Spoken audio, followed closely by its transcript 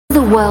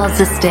the world's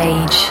a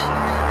stage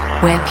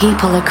where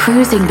people are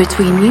cruising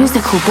between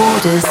musical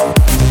borders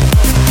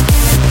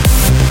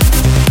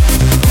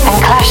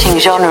and clashing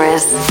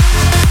genres.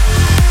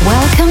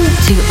 Welcome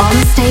to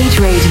On-Stage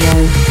Radio,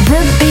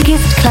 the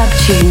biggest club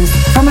tunes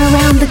from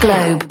around the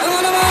globe.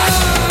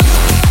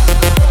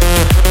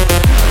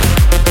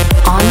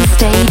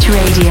 On-Stage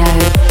Radio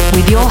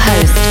with your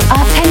host,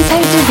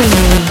 Artento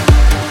Divini.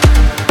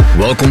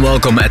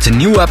 Welcome at a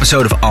new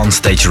episode of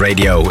On-Stage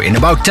Radio. In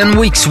about 10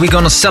 weeks we're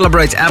gonna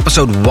celebrate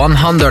episode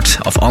 100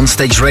 of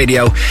On-Stage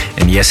Radio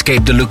in the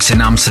Escape Deluxe in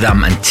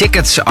Amsterdam, and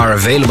tickets are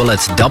available at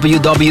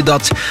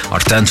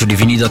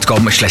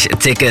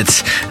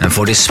www.artentodivini.com/tickets. And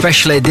for this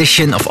special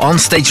edition of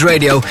On-Stage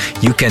Radio,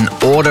 you can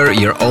order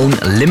your own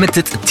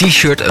limited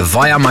t-shirt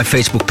via my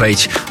Facebook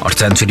page,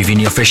 Artento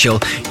Divini Official.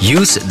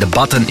 Use the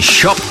button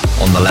shop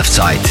on the left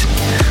side.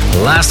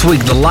 Last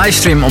week the live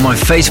stream on my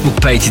Facebook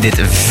page did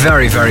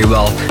very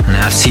well, and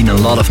I've seen a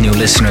lot of new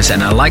listeners,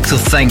 and I'd like to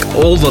thank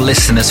all the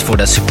listeners for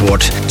their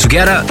support.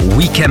 Together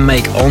we can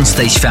make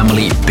On-Stage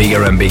family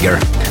bigger and bigger.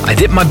 I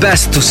did my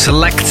best to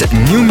select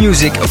new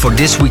music for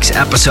this week's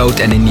episode,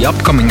 and in the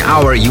upcoming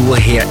hour you will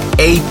hear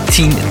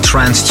 18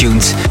 trance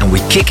tunes, and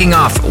we're kicking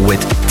off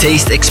with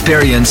Taste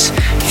Experience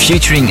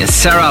featuring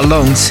Sarah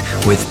Lones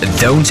with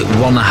Don't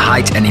Wanna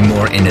Hide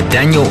Anymore in a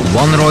Daniel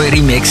Wanroy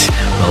remix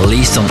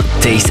released on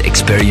Taste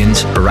Experience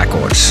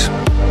Records.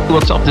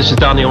 What's up, this is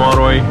Daniel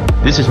Wanroy.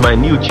 This is my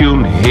new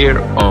tune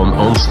here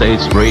on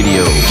Stage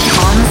Radio.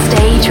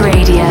 On-Stage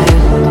Radio.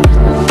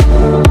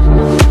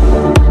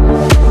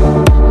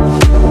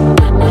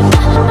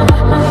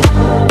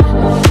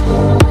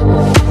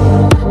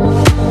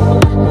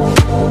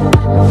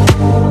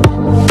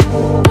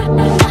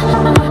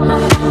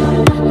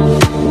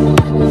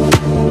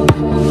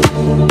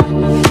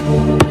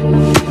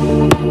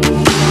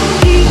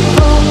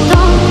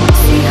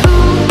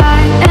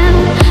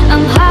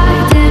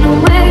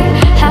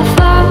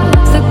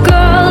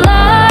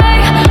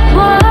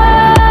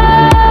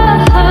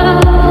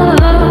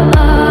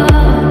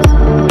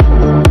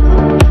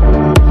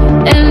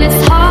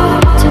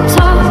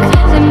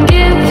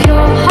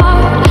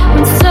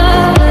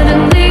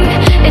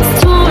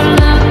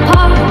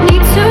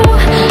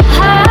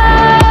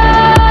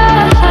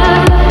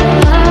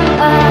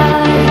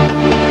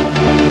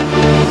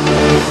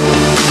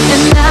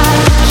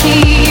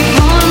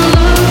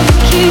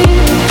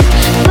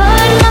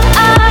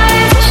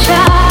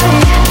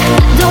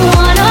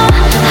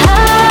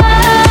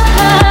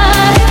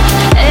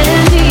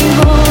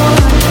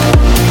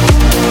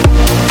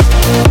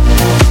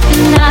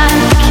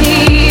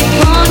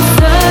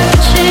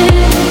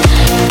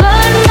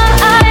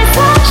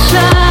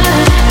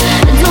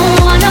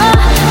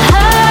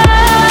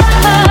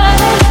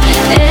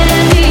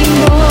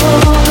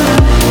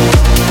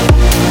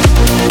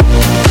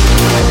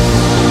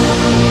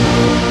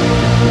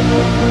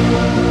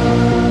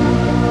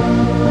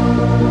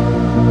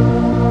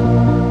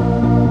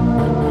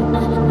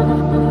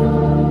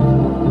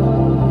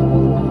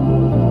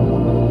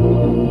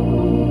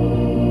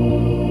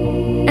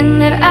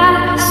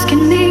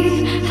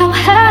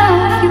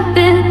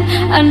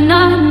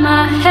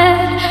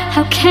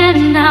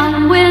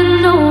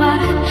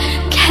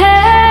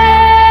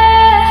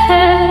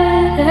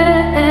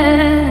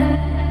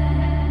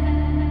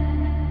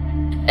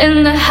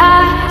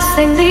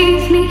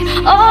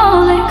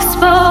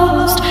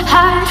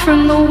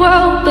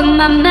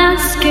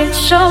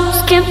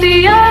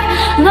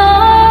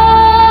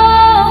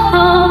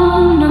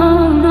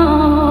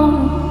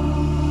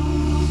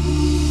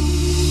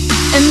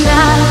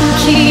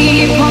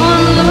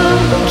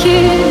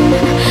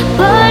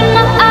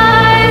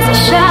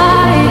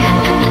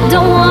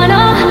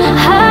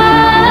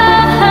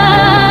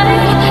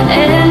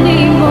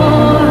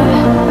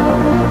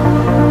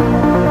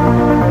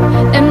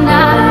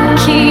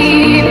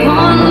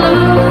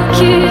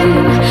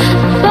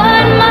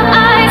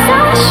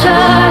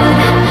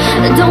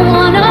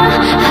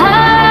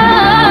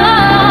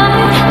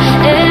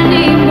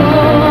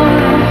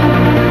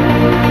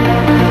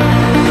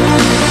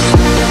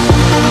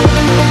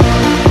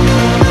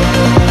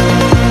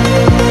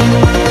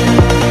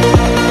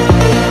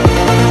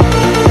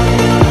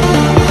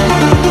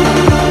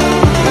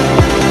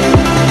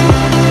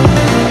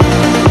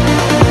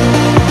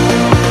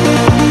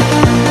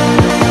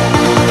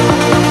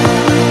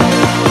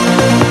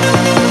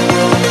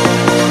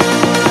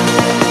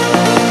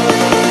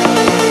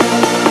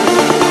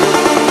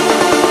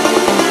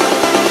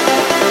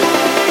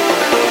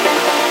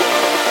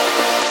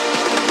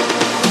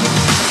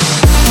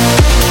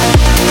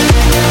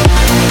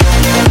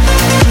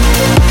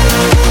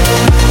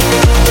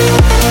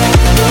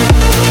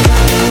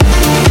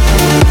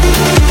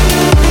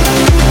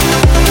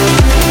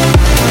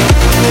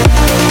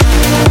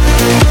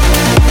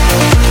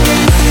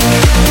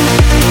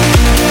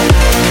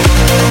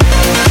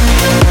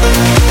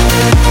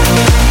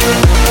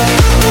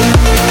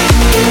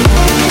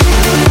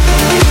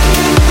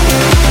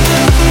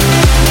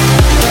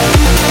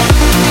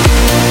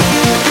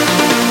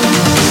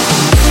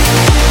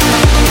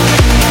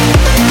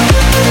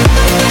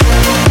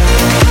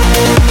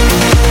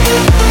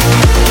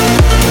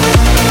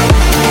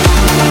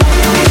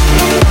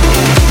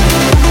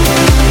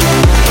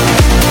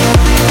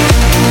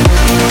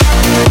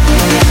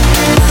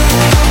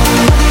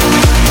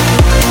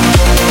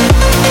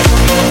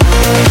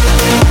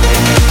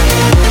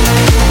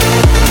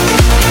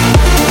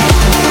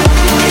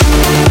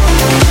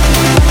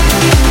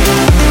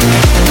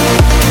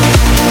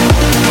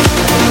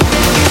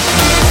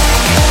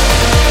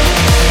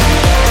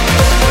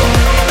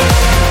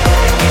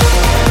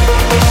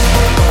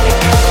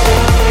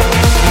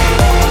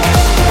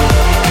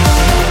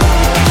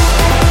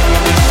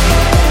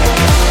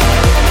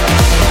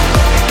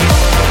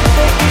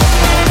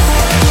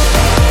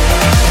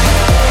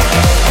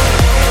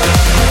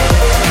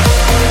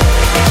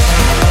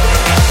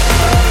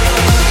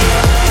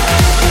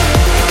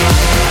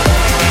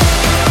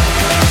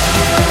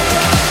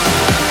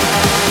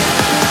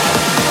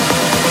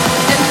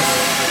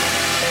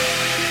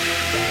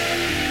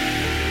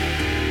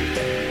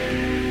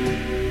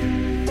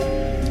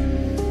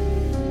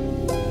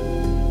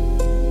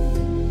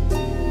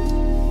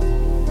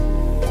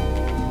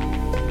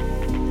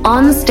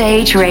 On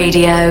Stage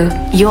Radio,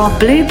 your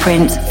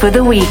blueprint for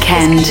the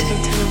weekend.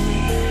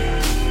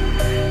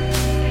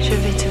 Je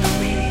vais te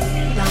nommer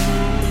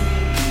l'amour,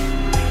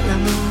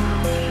 l'amour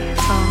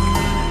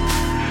tendre,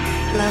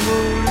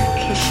 l'amour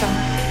qui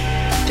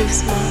chante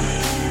doucement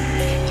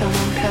dans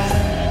mon cœur,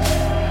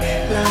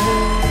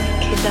 l'amour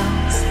qui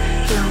danse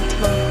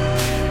lentement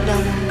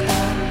dans mon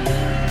cœur,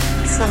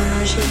 sans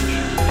logique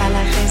à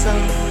la raison.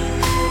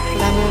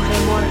 L'amour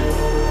et moi,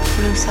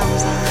 nous sommes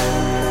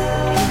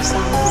un, nous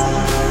sommes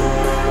un.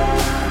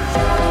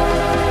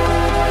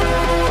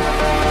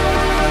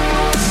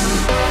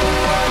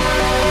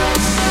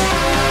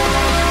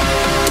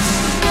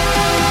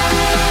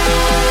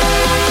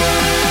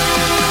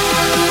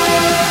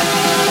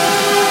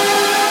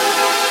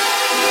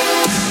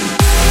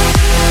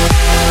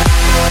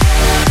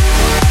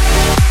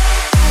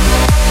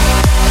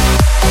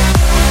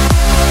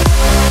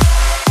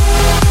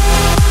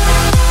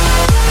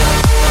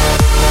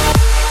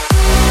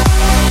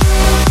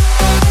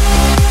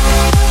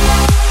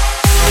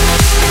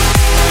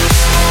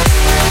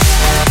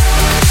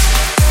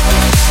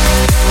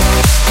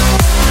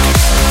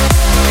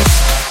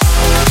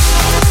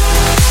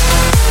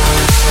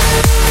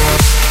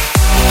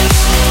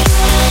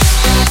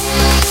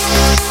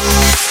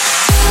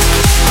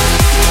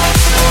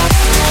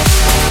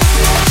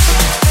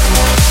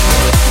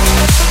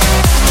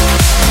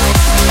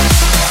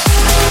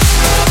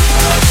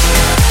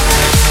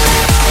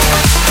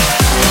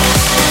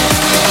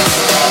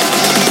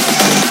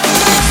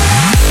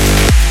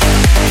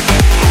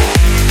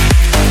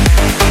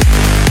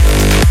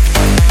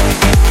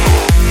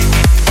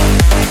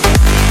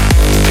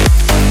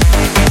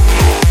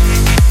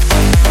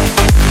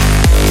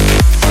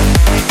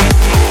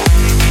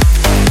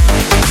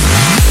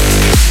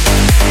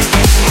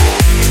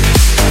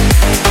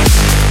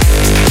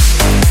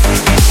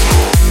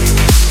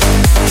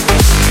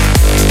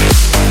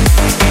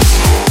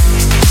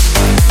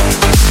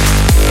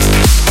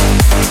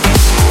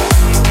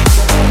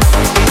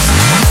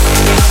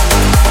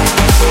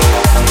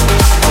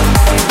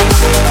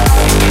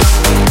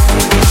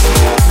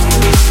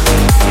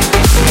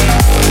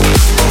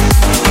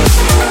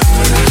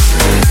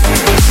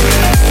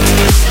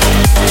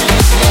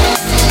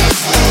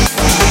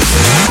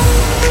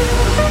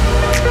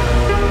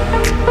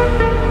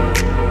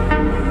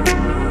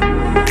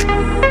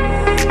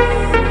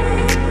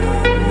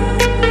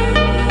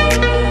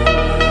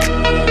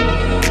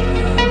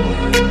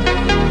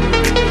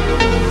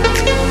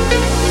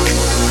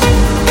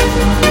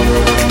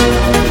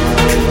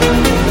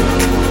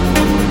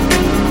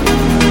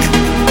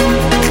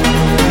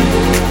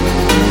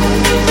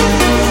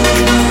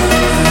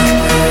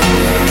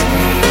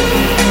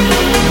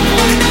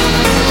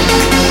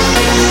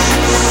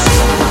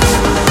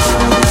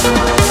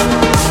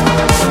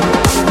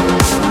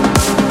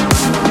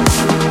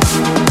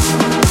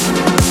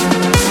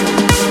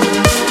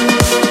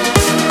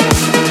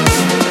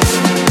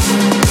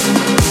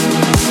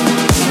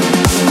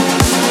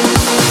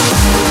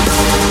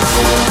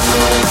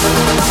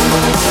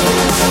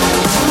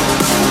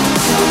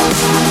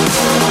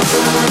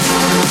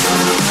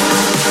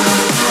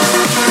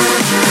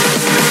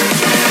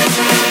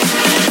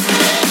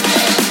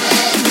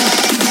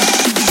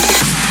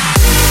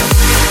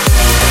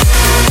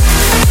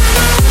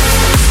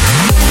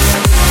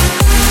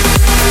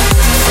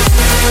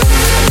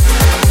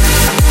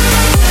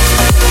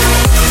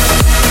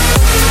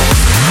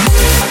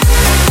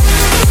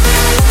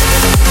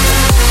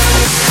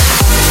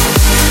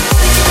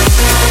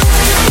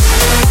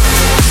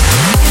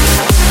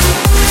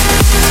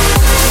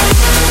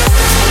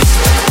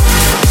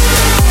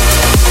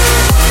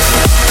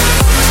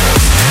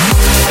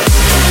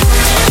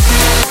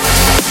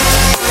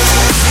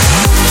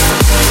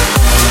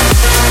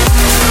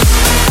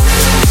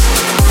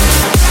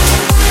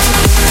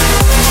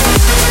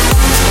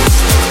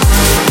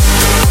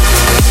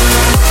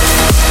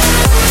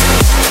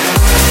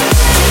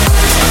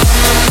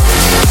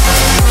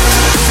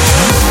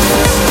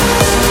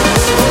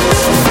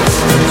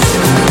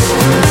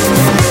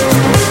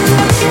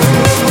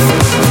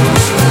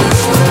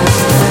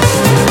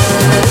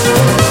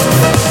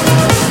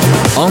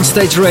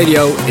 Onstage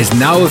Radio is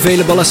now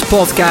available as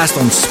podcast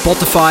on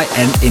Spotify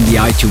and in the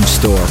iTunes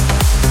Store.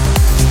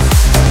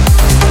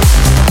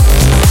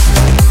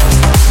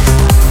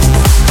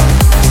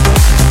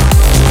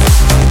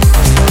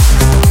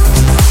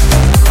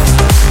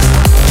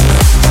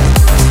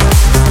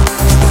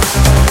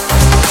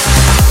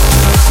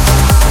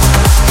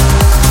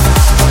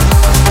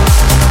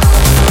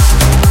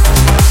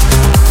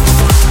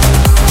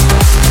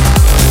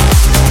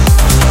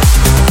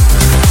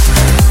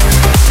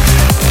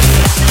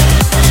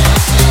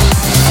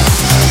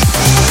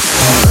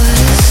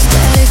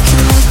 Static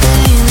in my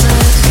brain.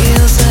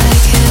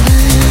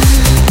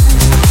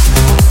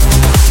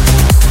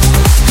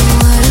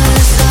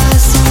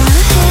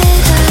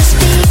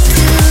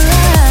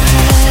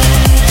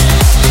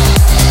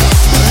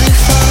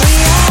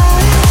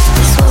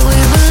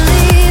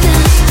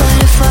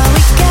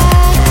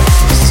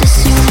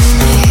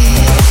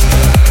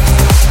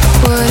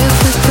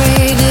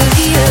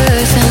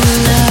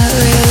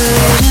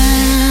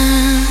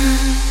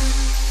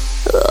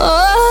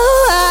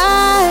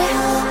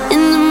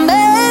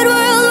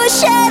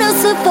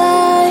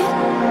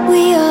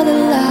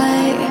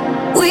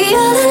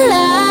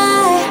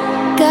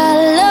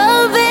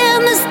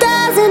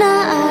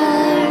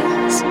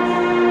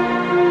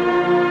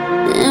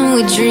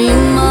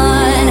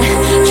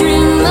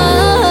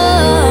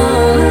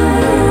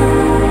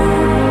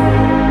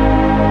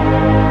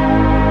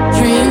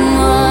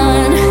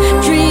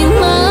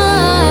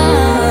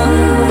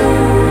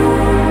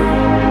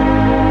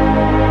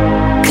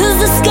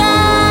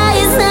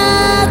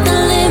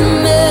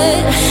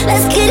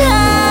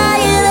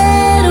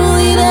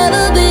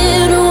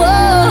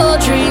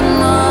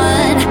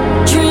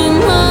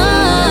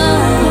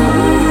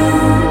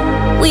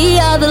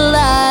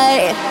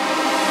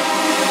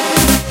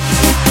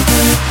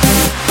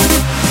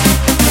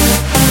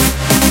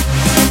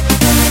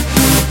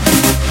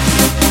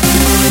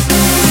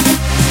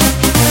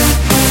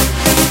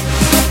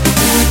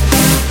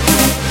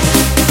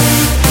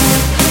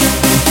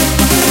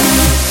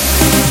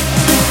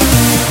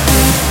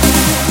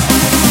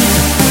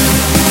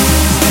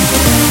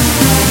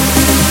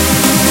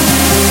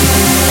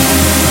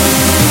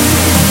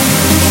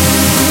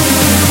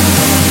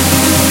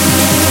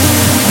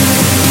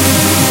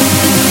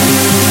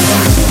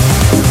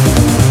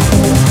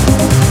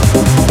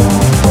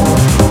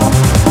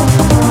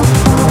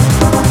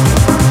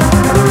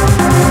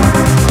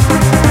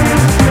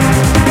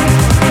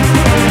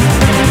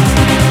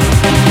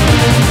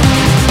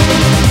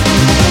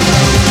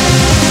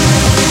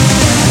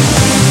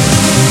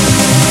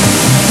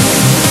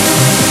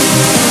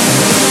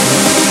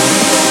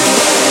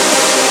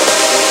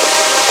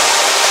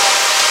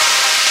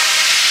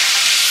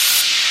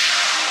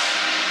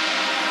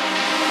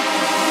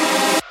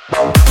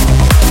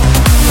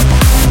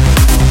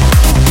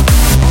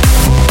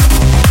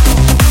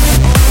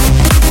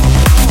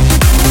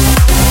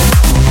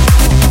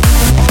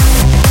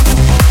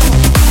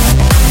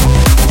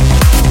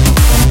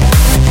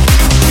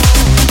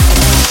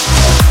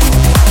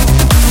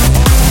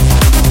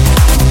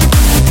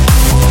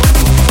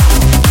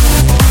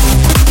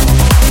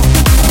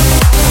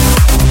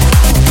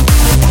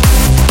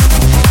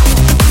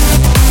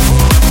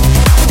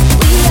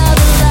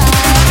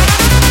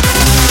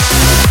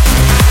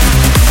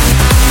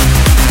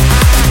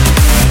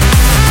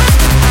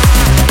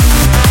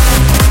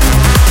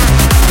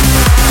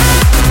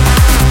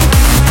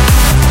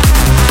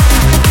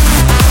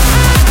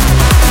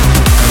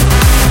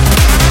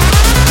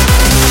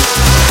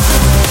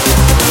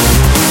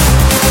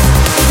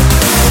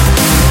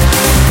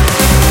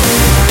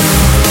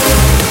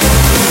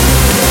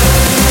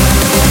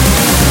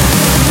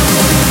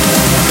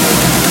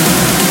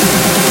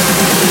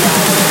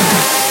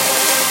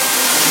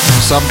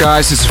 What's up,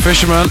 guys? It's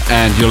Fisherman,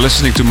 and you're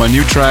listening to my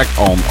new track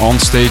on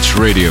Onstage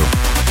Radio.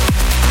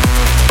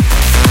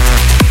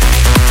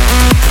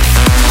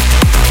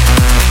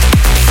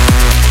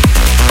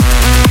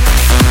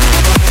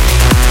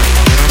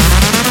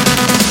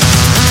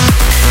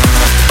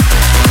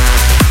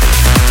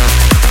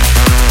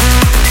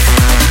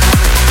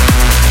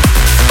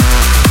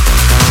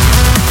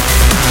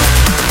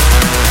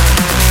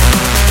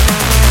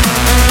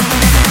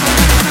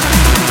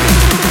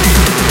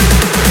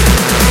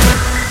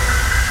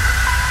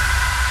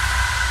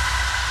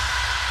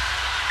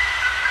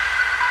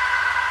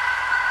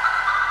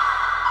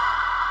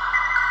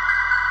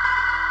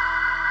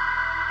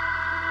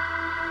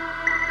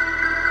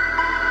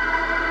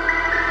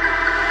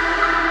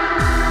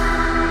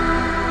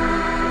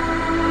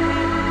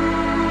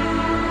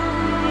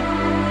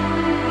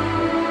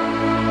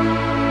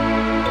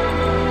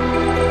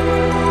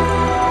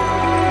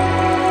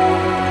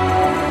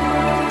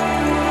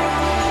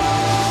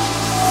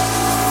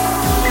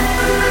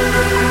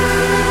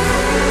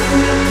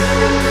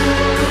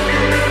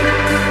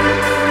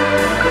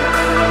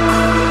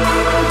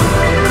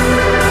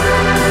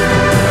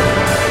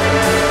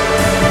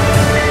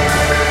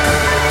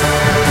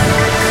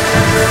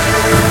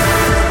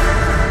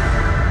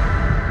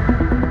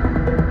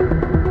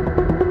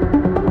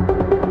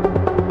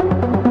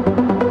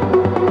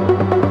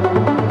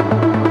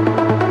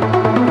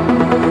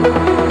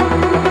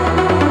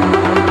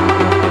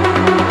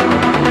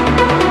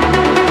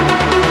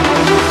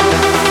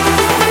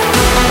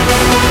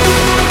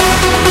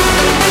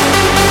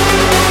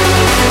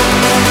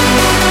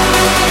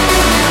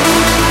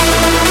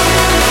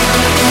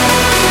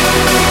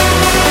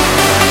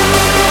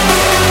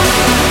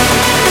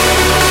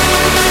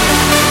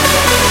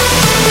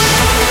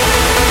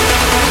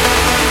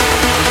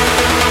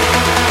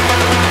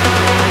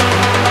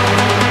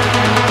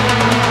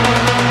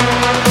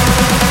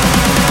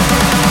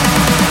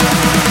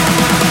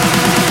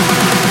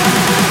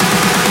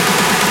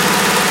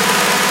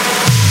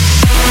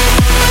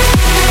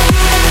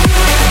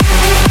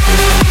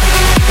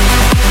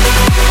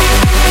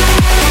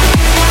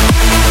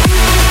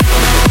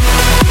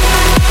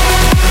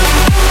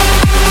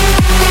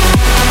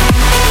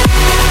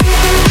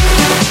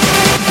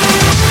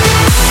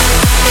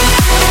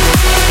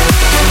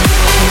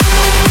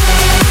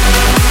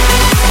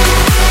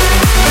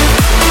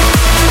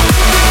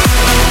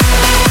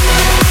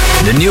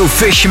 New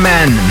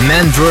Fisherman,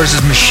 Man vs.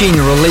 Machine,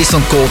 released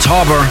on Cold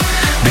Harbor.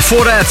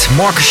 Before that,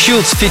 Marcus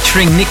Schultz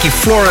featuring Nicky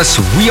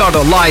Flores, We Are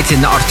the Light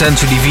in the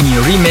Artento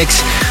Divini remix,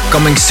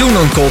 coming soon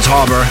on Cold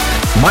Harbor.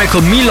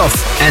 Michael Milov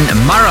and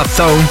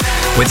Marathon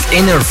with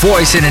Inner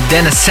Voice in a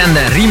Dennis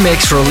Sander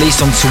remix,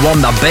 released on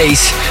Suwanda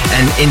Bass,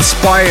 and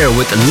Inspire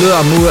with Le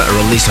Amour,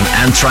 released on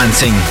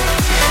Entrancing.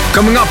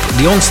 Coming up,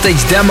 the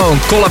onstage demo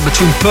and collab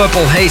between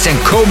Purple Haze and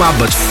Coma,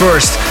 but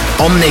first,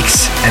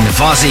 Omnix and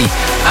Vazi,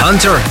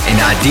 Hunter in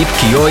a Deep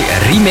Kioi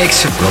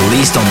remix,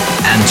 released on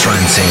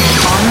Entrancing.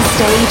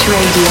 Onstage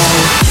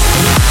Radio.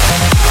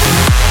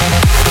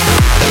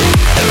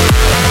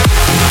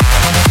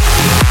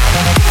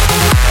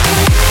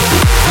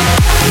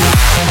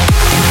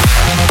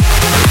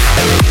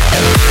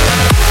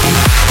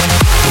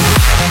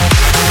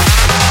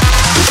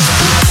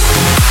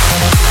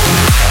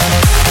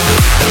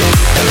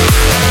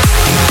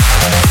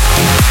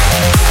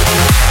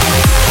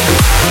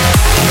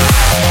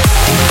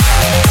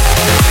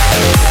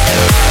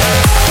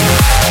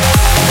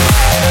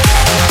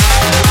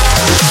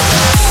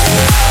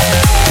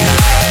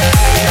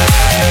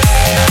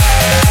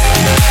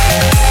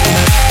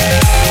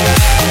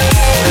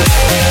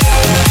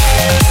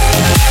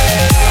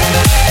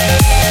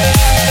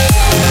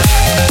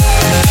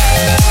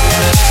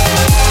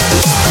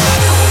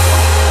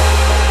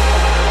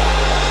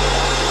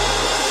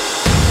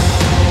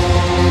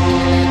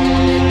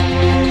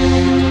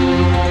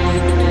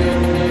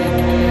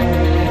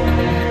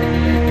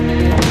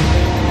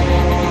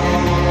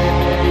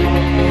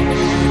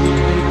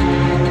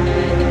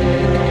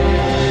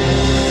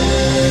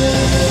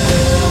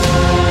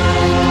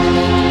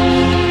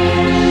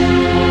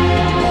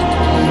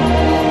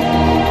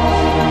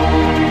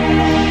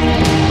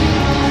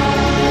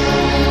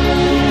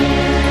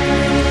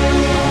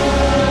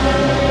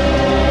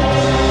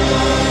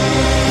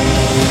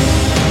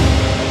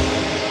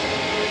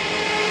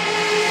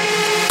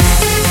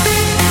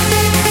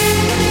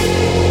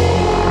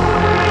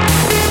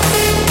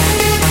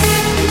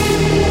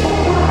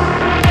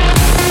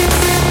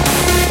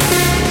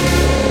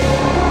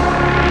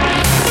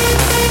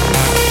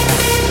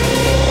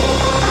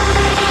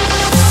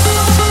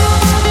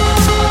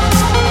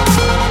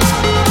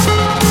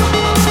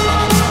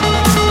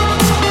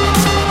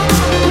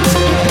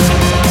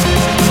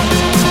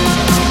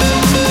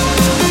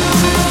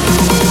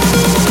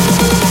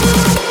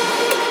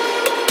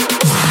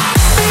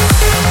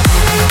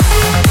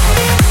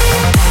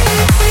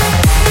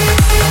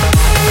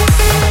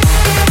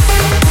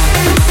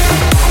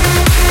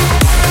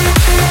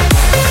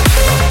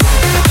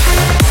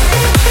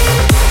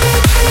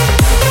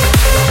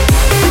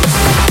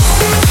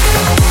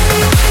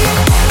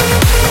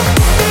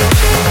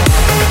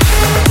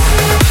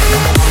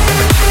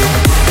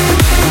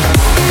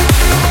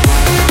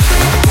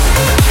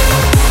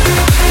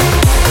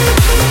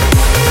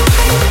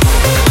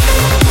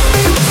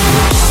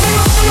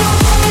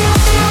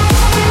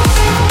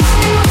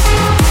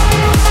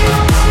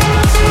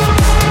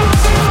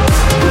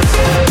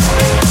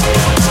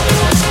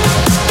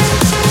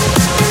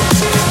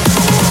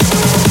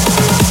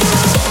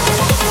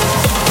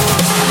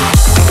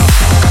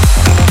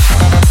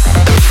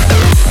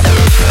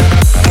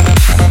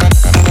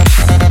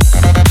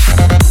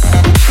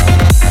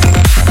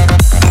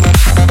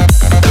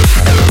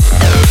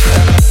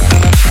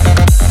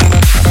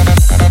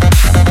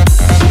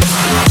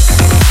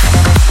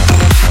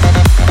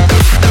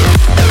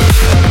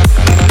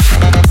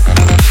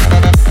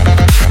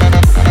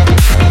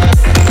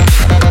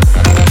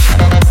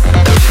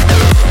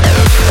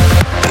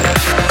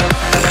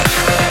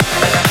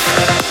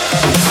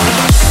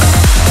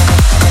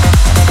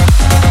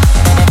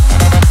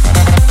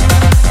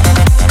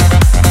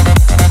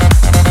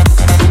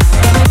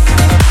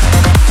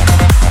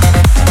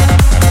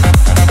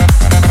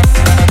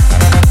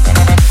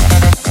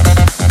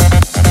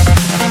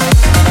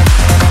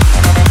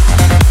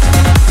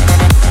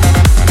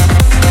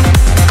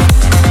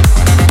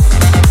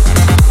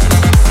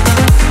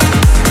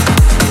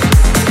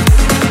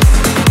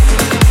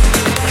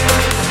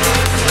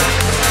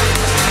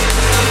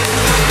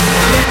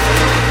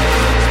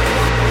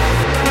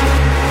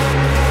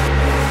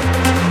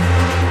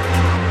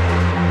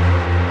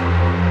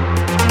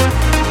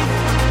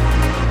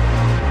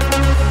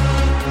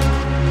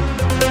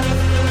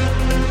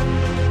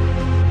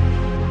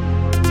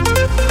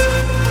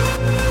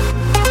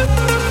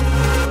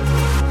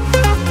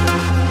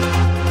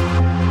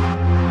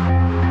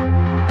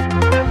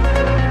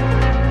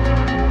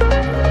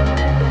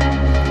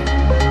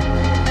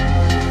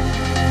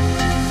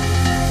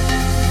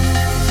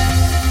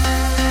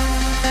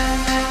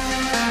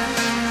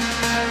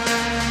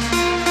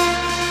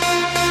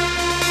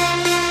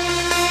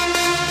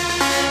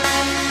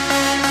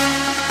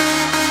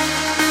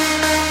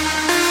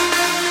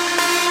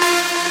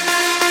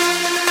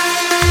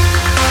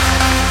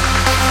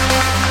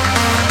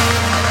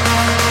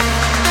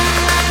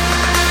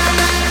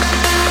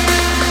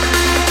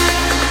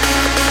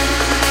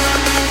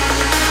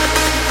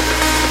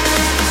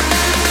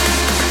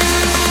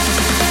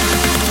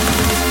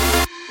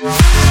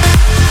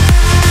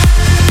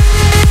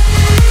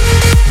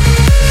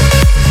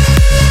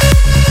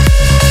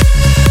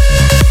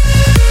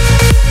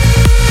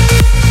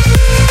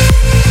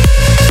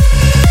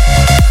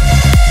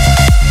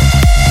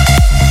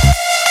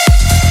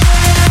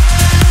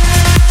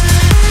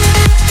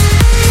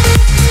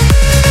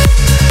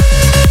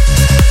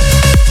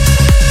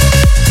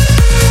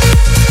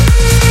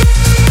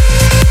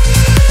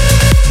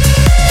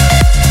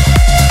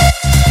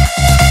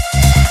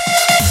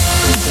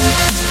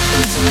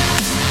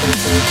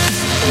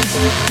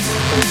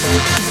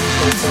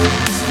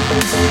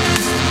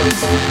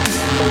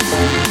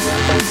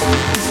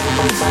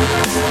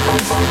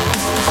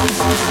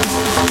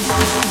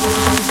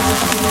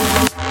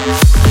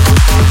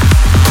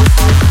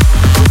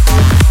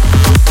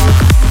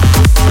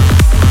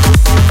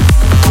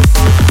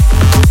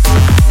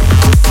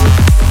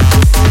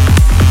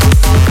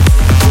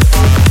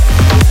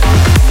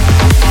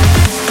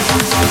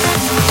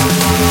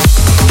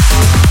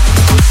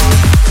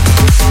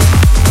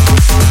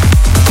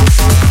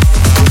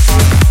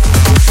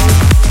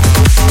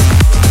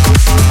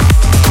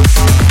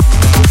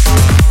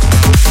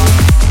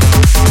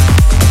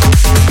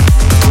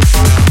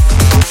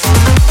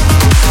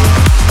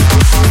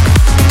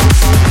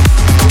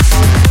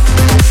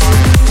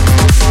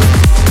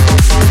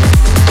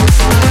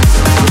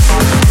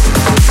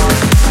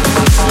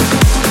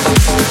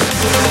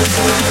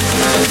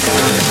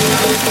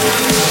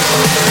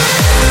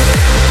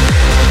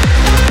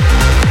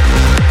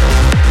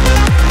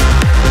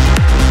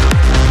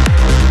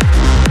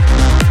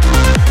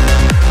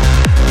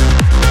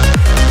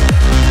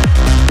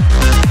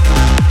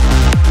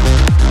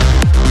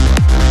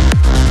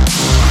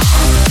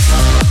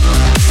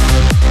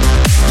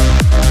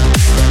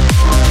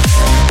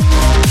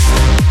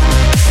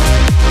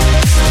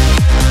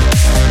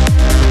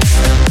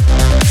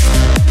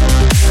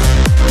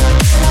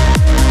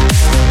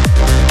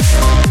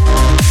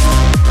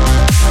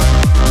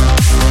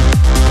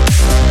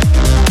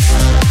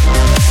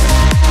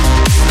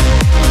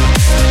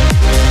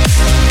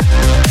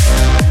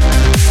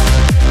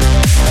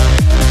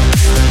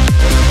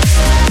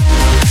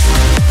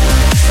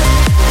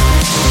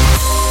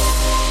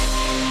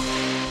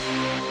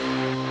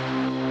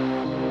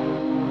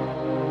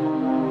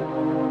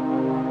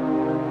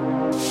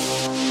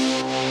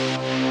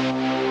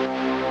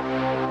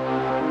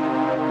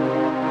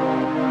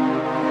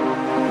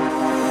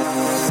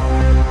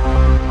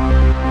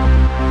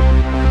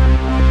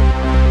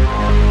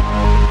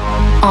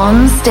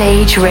 On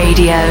Stage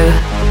Radio,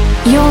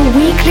 your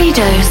weekly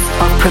dose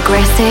of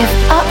progressive,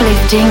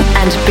 uplifting,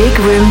 and big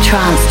room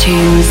trance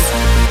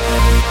tunes.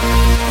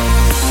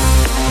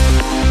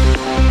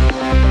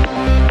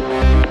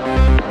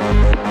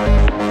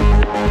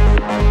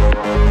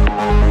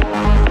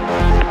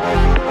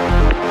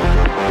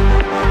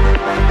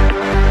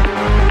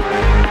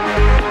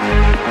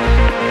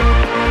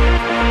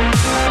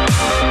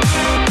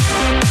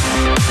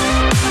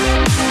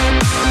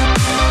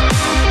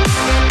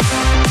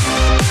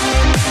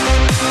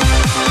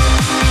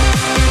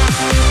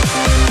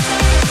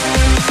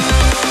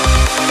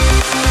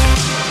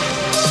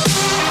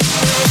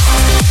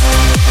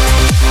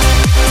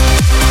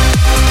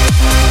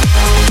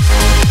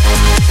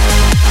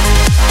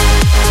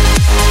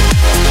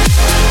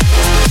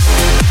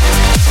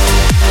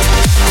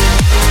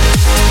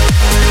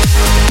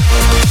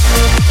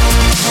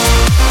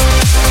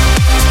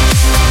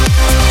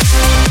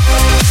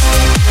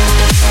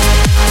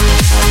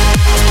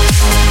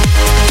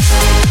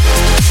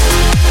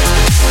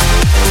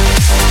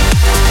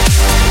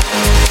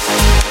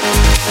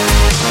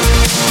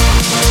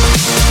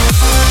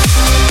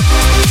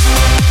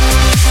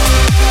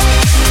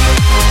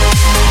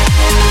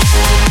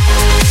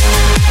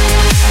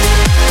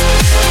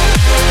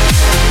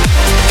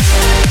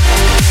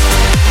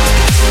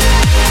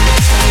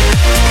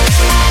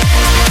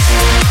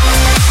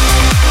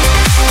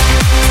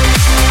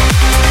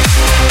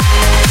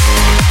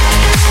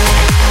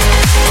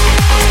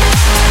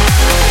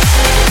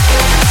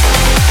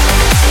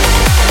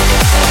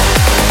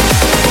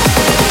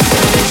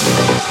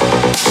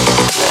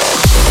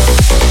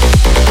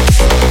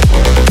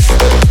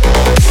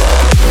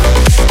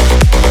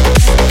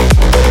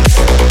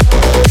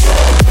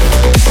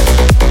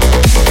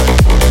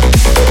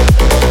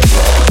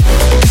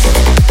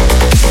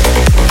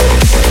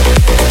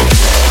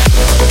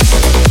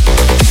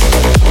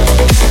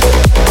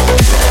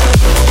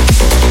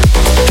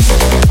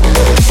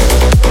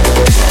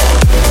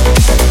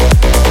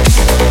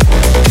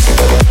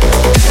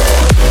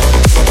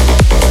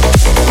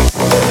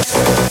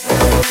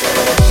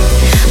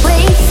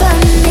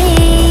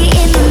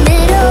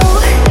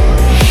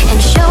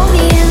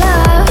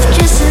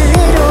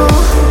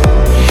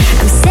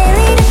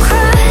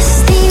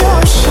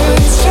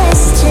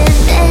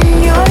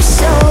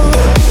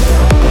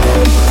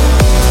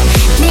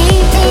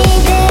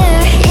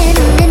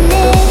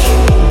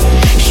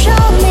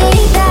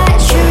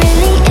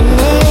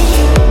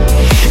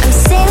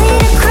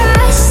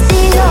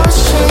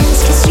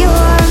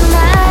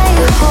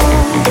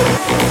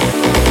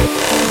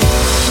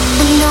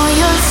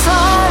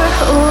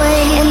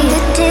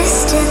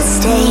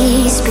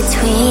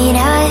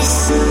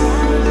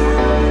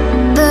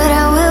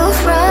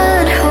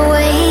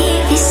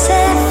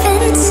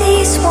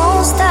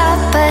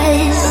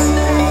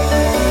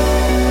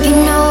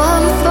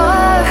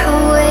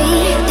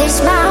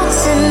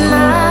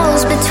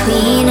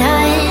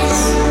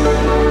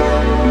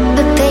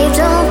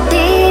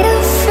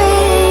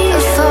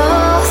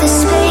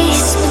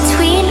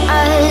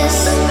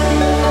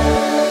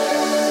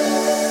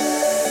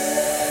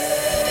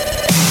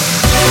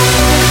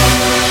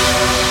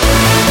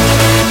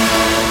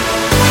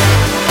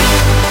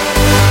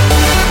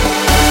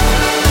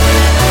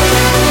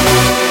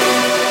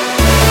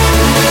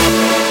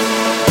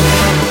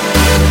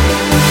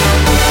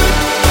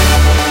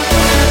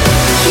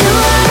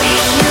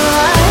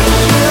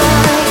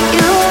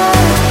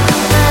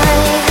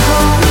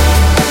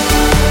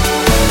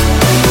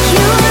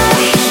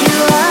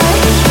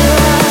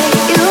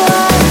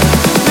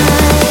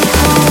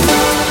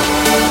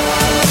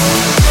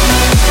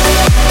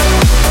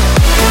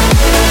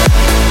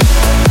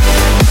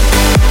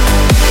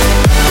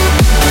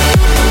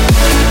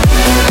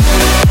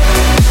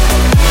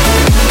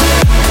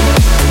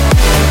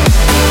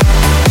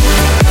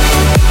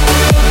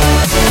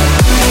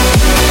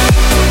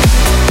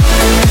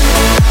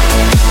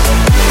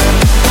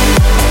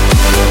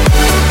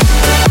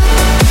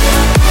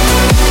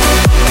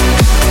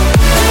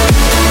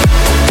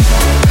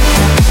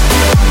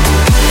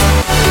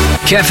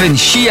 Kevin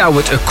Shia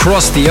with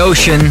Across the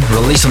Ocean,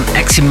 released on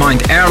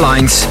Eximind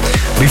Airlines.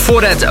 Before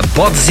that,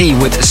 Bodzi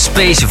with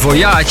Space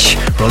Voyage,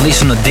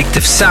 released on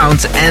Addictive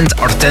Sound, and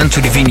Arten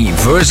Tudivini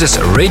versus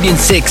Radiant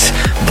 6,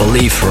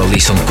 Believe,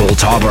 released on Cold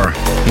Harbor.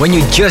 When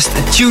you just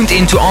tuned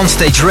into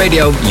Onstage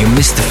Radio, you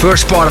missed the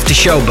first part of the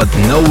show, but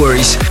no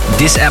worries.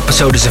 This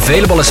episode is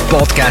available as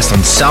podcast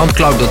on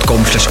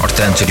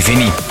soundcloud.com/Arten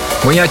Tudivini.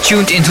 When you are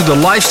tuned into the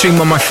live stream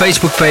on my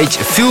Facebook page,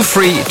 feel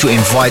free to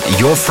invite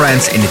your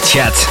friends in the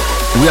chat.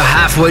 We are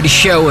halfway the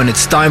show and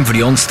it's time for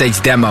the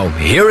onstage demo.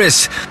 Here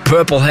is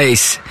Purple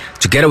Haze,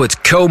 together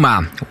with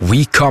Coma,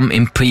 We Come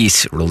in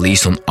Peace,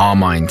 released on Our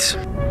Mind.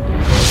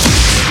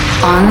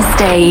 On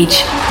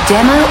Stage,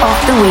 Demo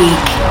of the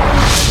Week.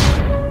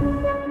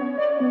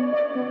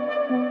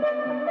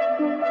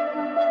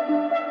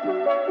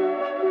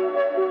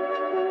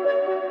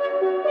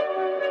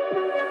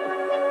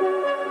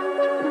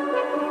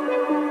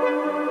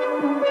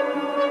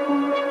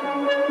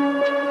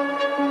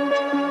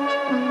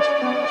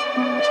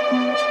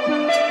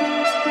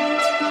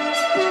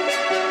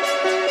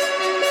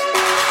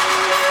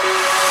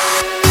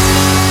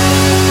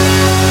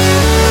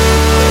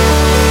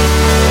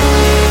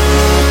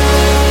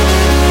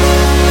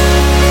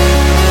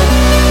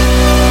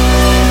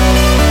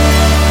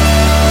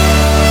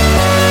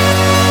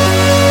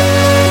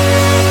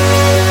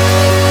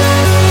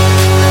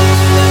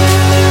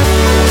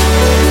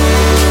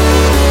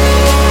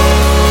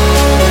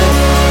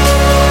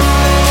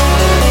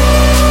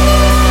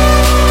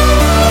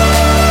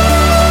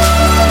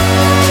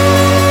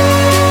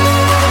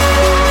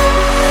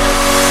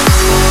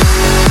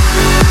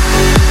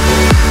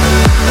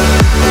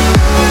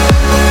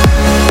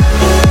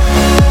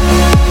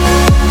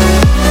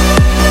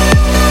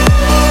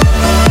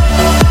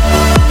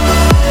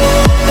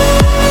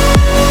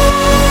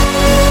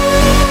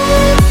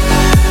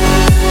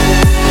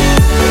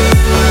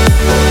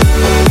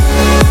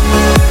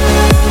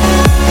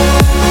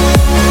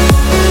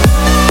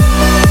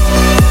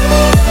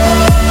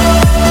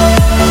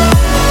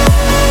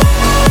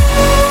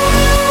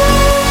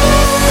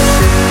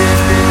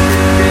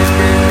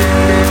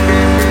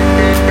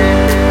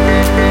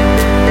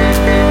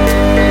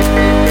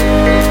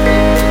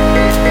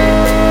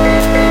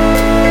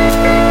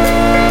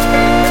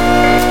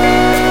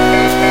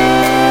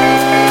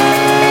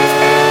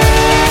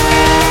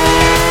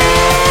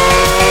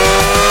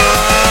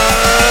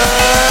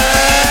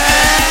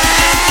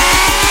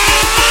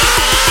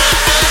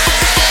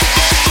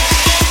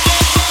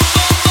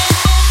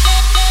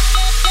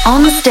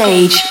 On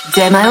Stage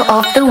Demo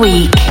of the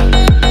Week.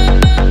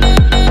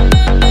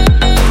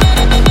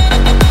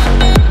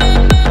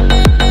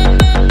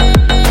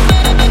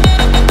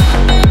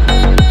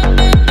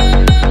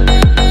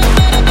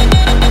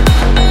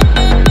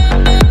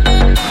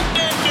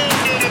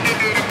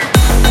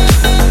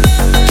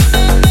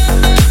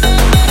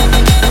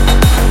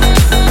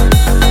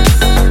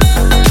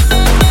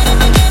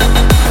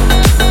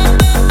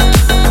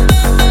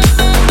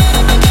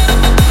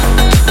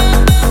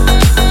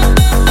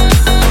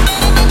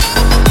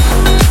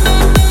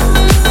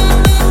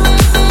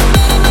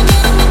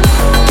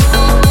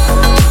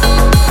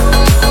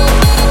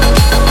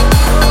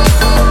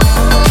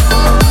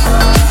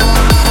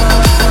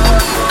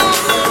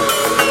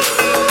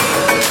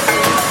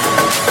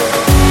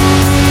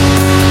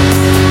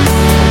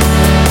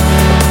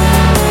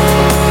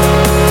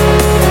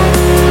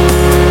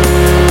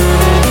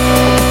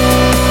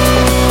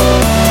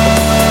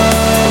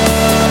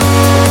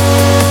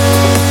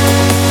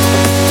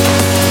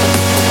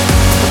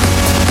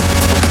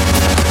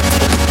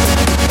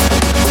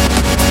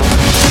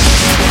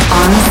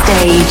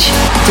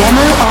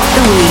 Demo of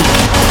the Week.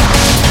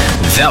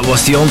 That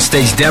was the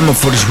on-stage demo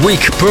for this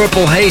week.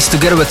 Purple Haze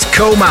together with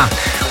Coma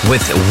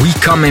with We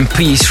Come in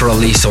Peace,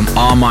 released on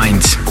Our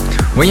Mind.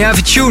 When you have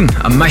a tune,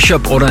 a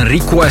mashup or a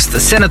request,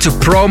 send it to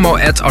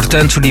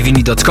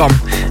promo@artentodivini.com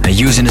and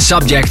use in the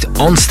subject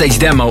on-stage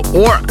demo,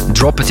 or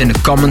drop it in the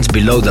comments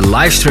below the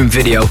livestream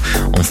video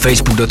on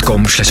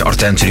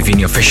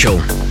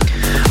facebook.com/artentodiviniofficial.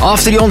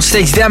 After the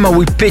on-stage demo,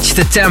 we pitched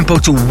the tempo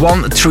to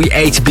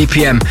 138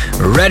 BPM.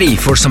 Ready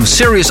for some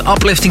serious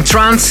uplifting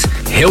trance?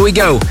 Here we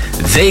go.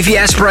 Davey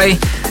Asprey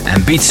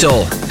and Beat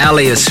Soul,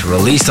 Alias,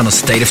 released on A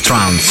State of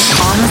Trance.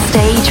 On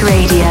Stage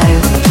Radio.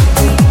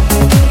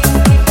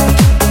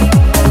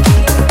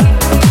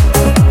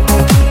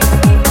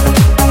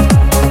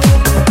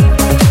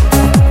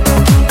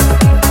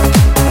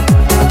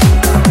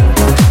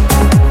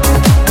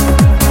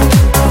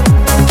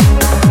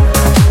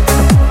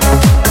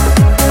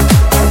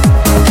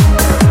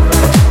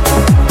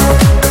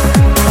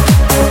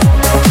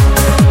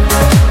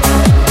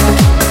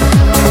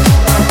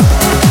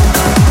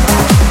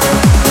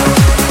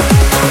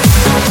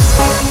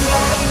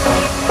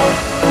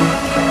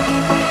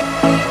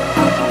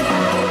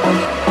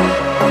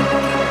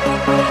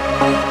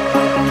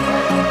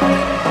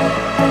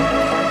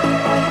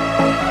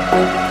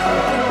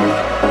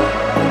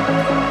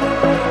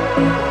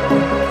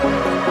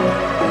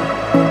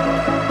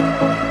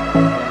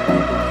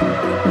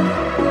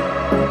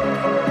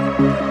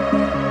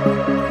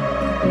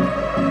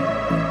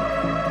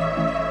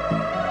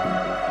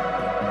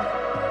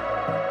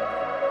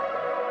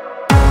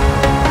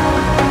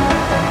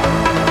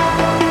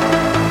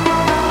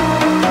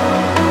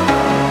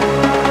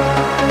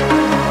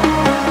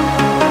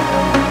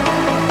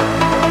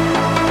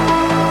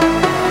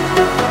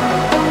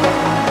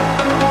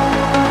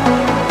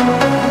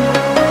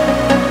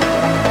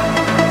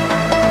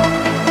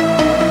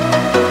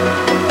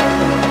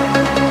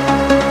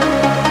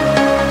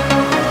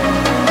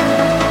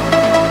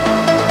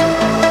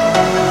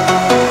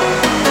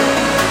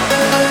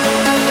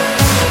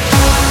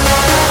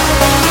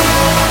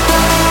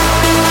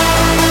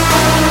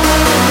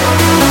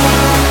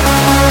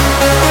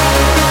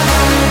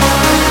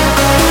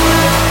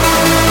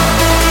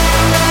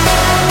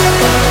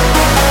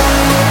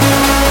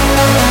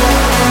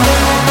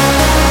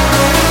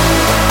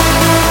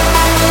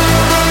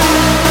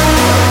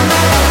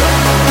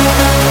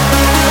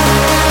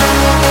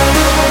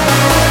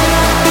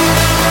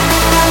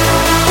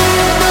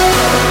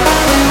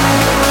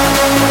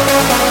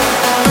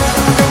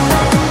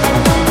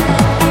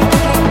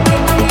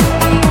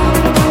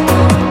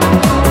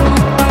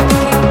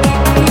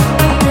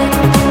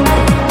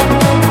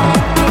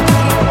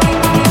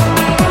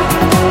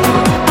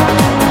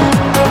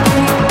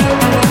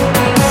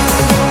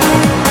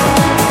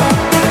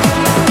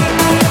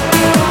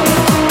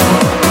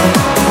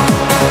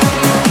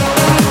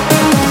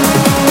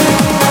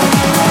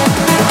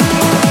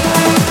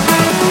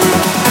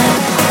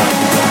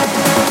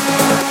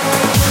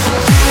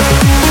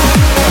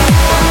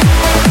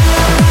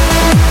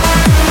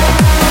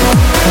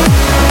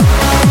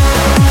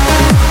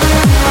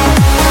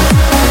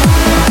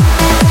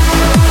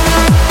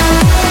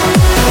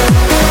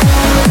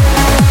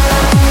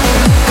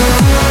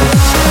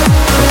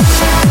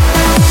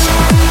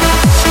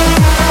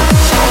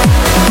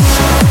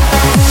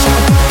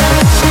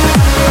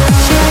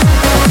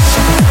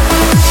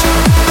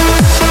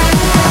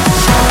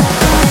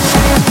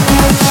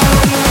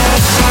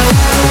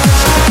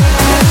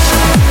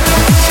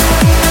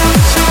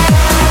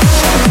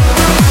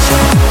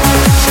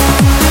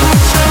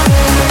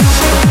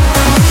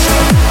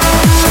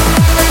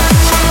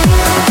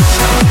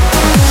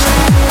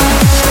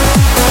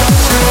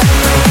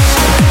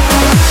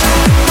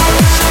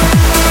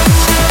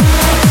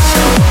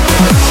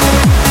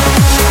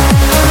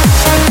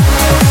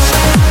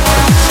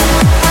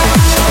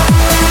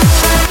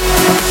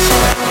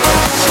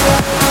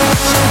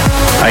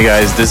 Hi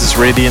guys, this is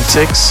Radiant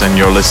Six and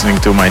you're listening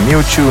to my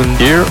new tune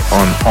here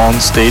on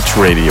Stage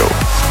Radio.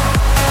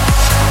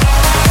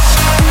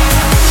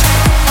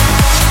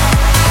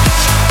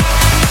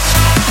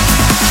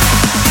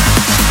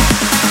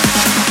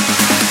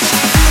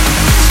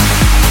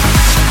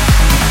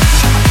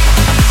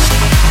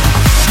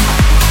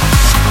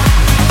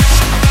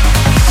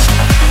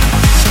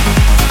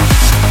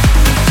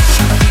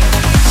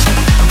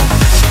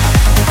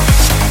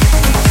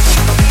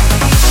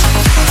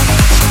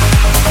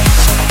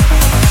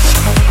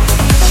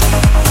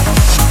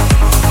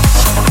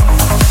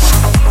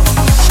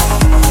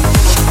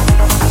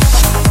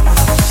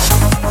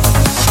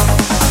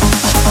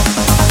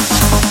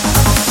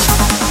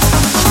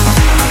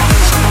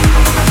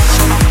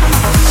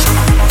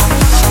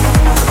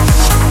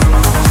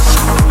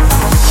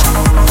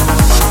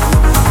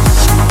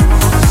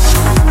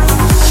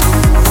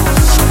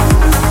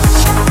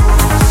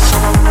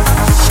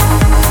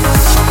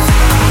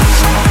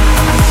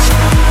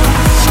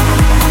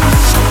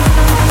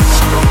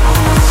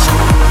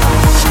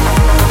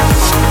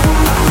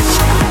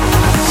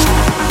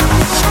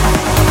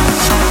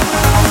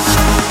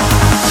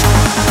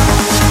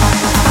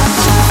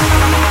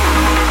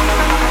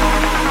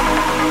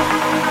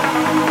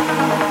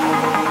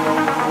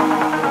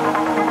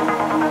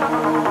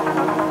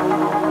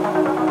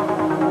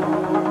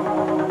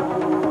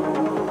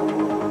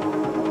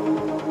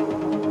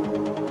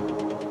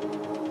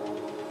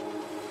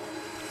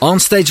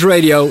 Onstage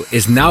Radio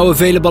is now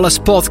available as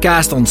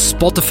podcast on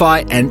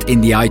Spotify and in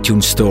the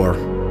iTunes Store.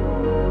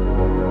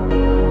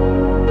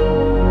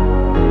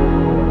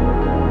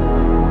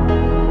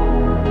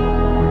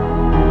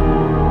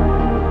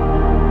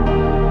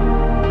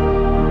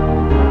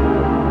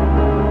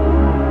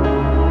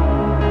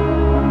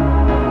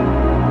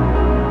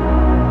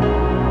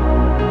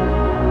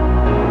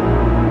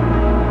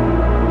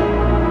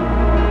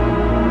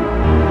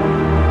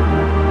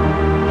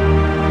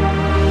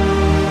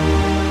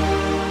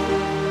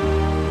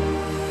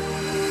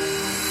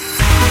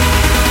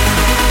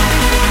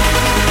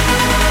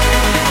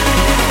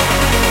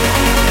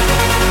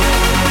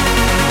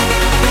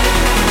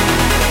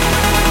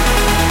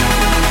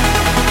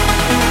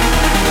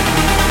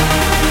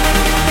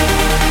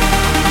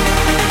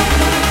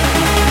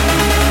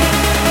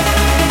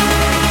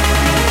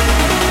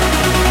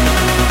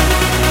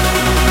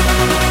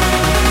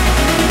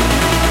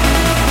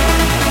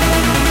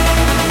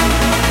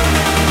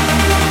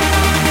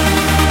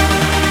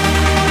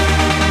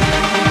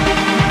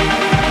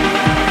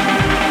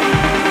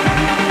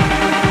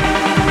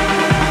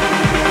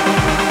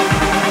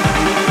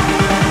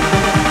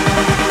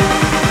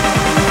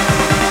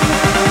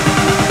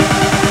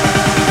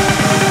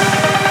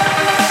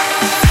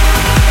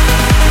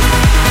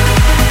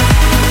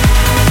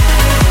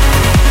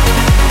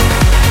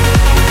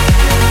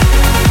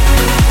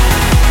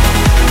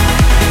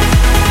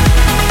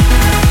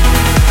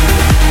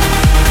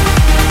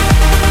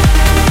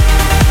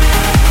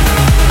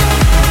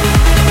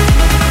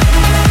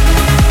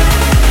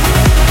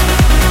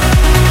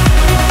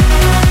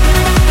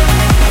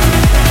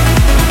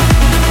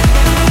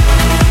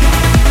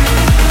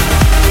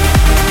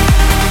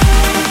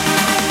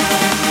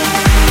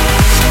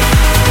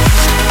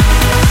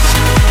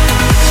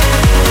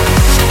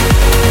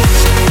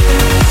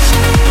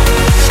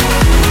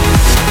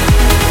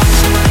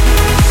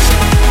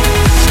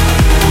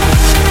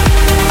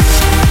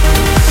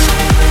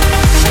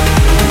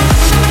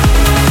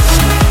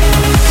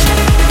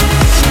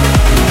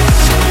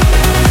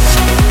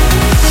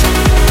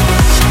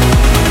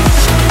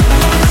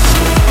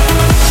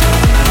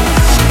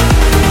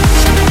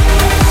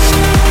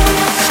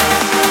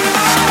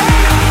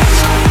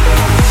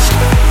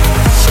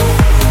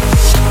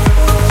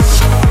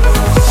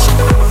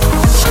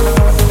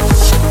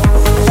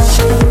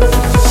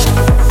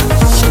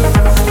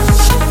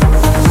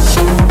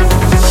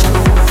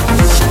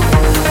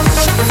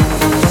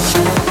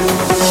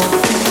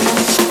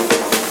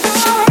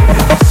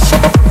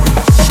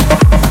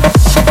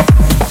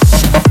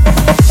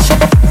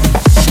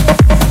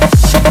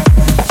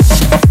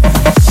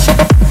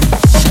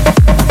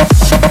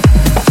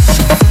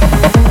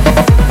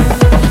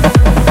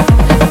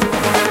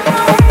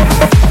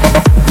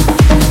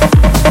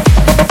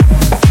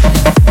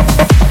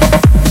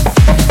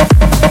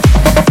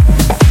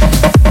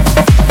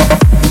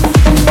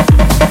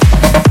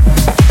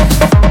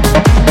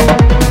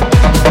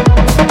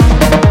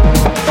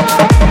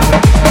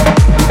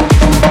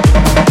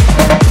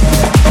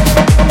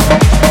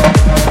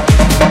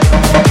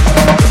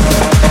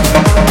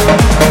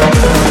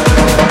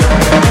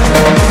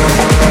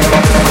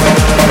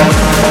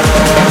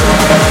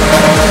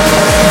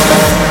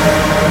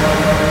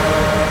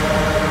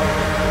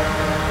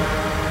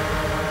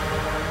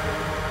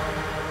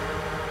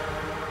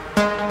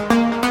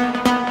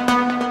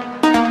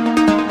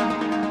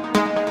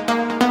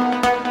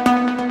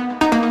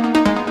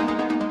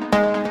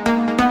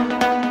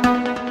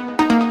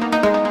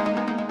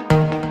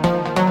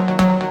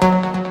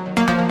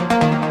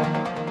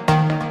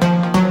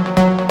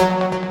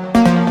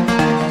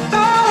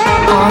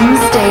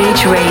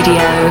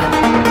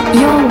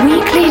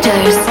 weekly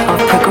dose of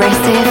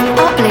progressive,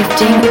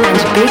 uplifting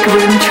and big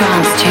room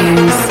trance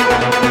tunes.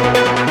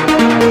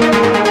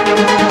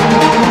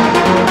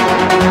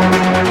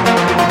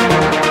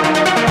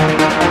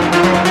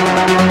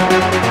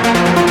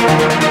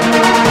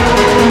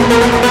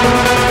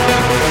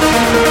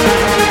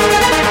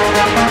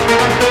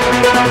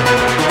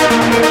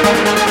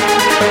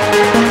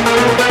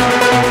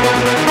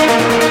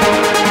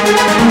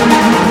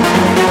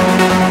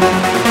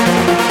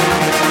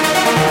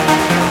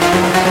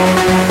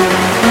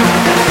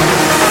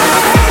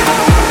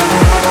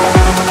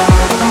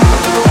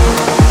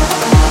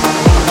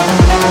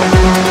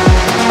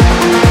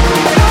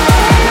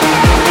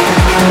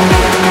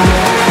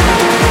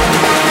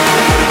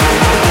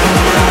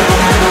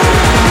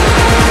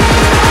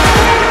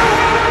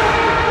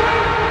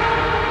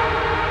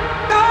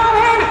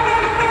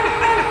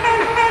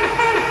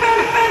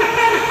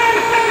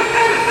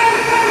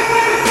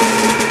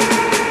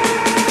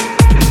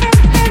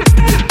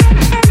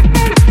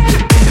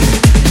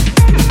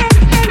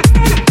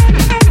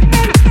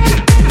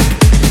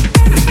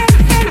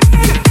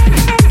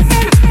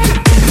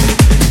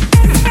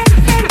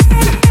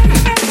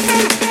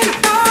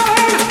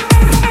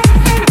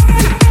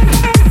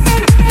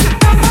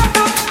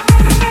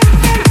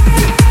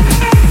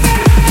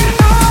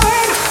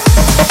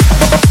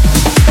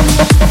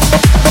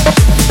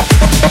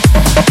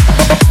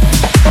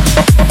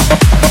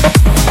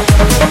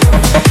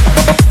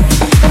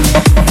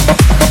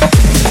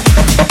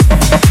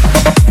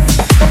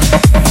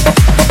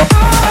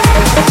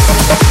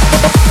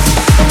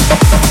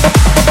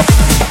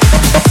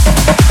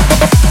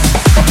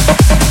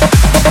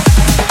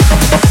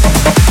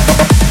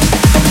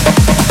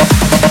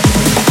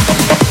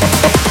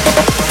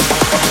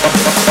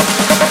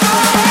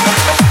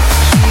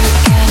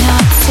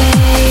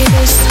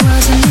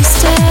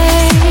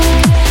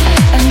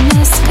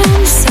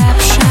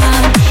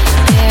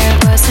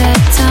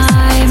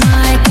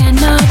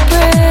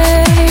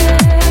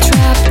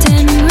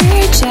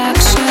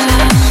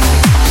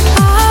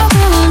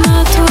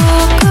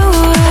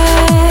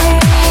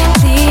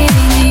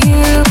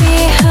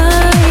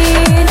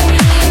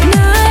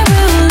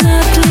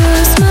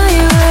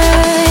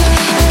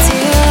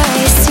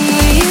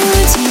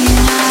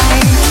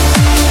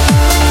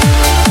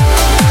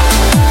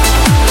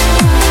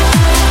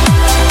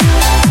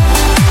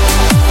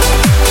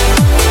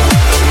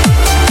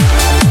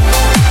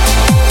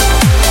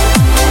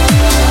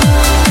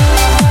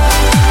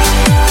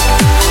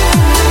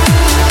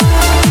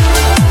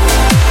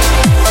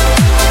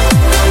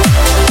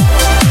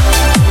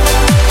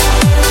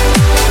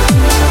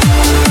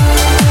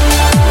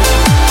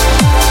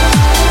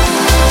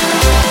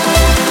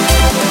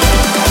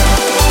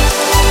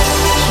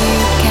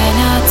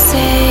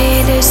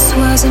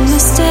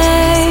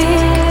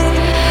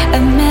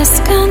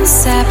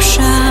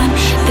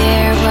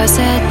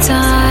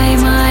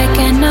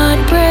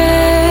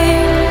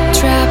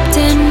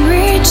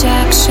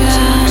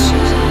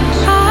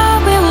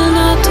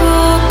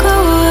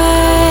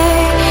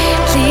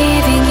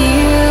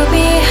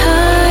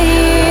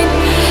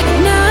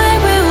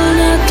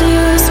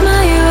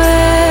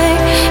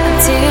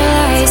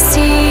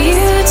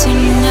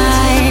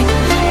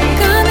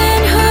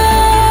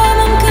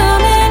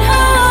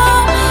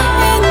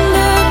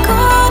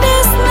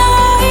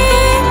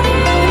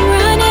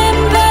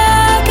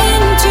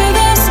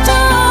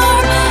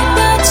 Storm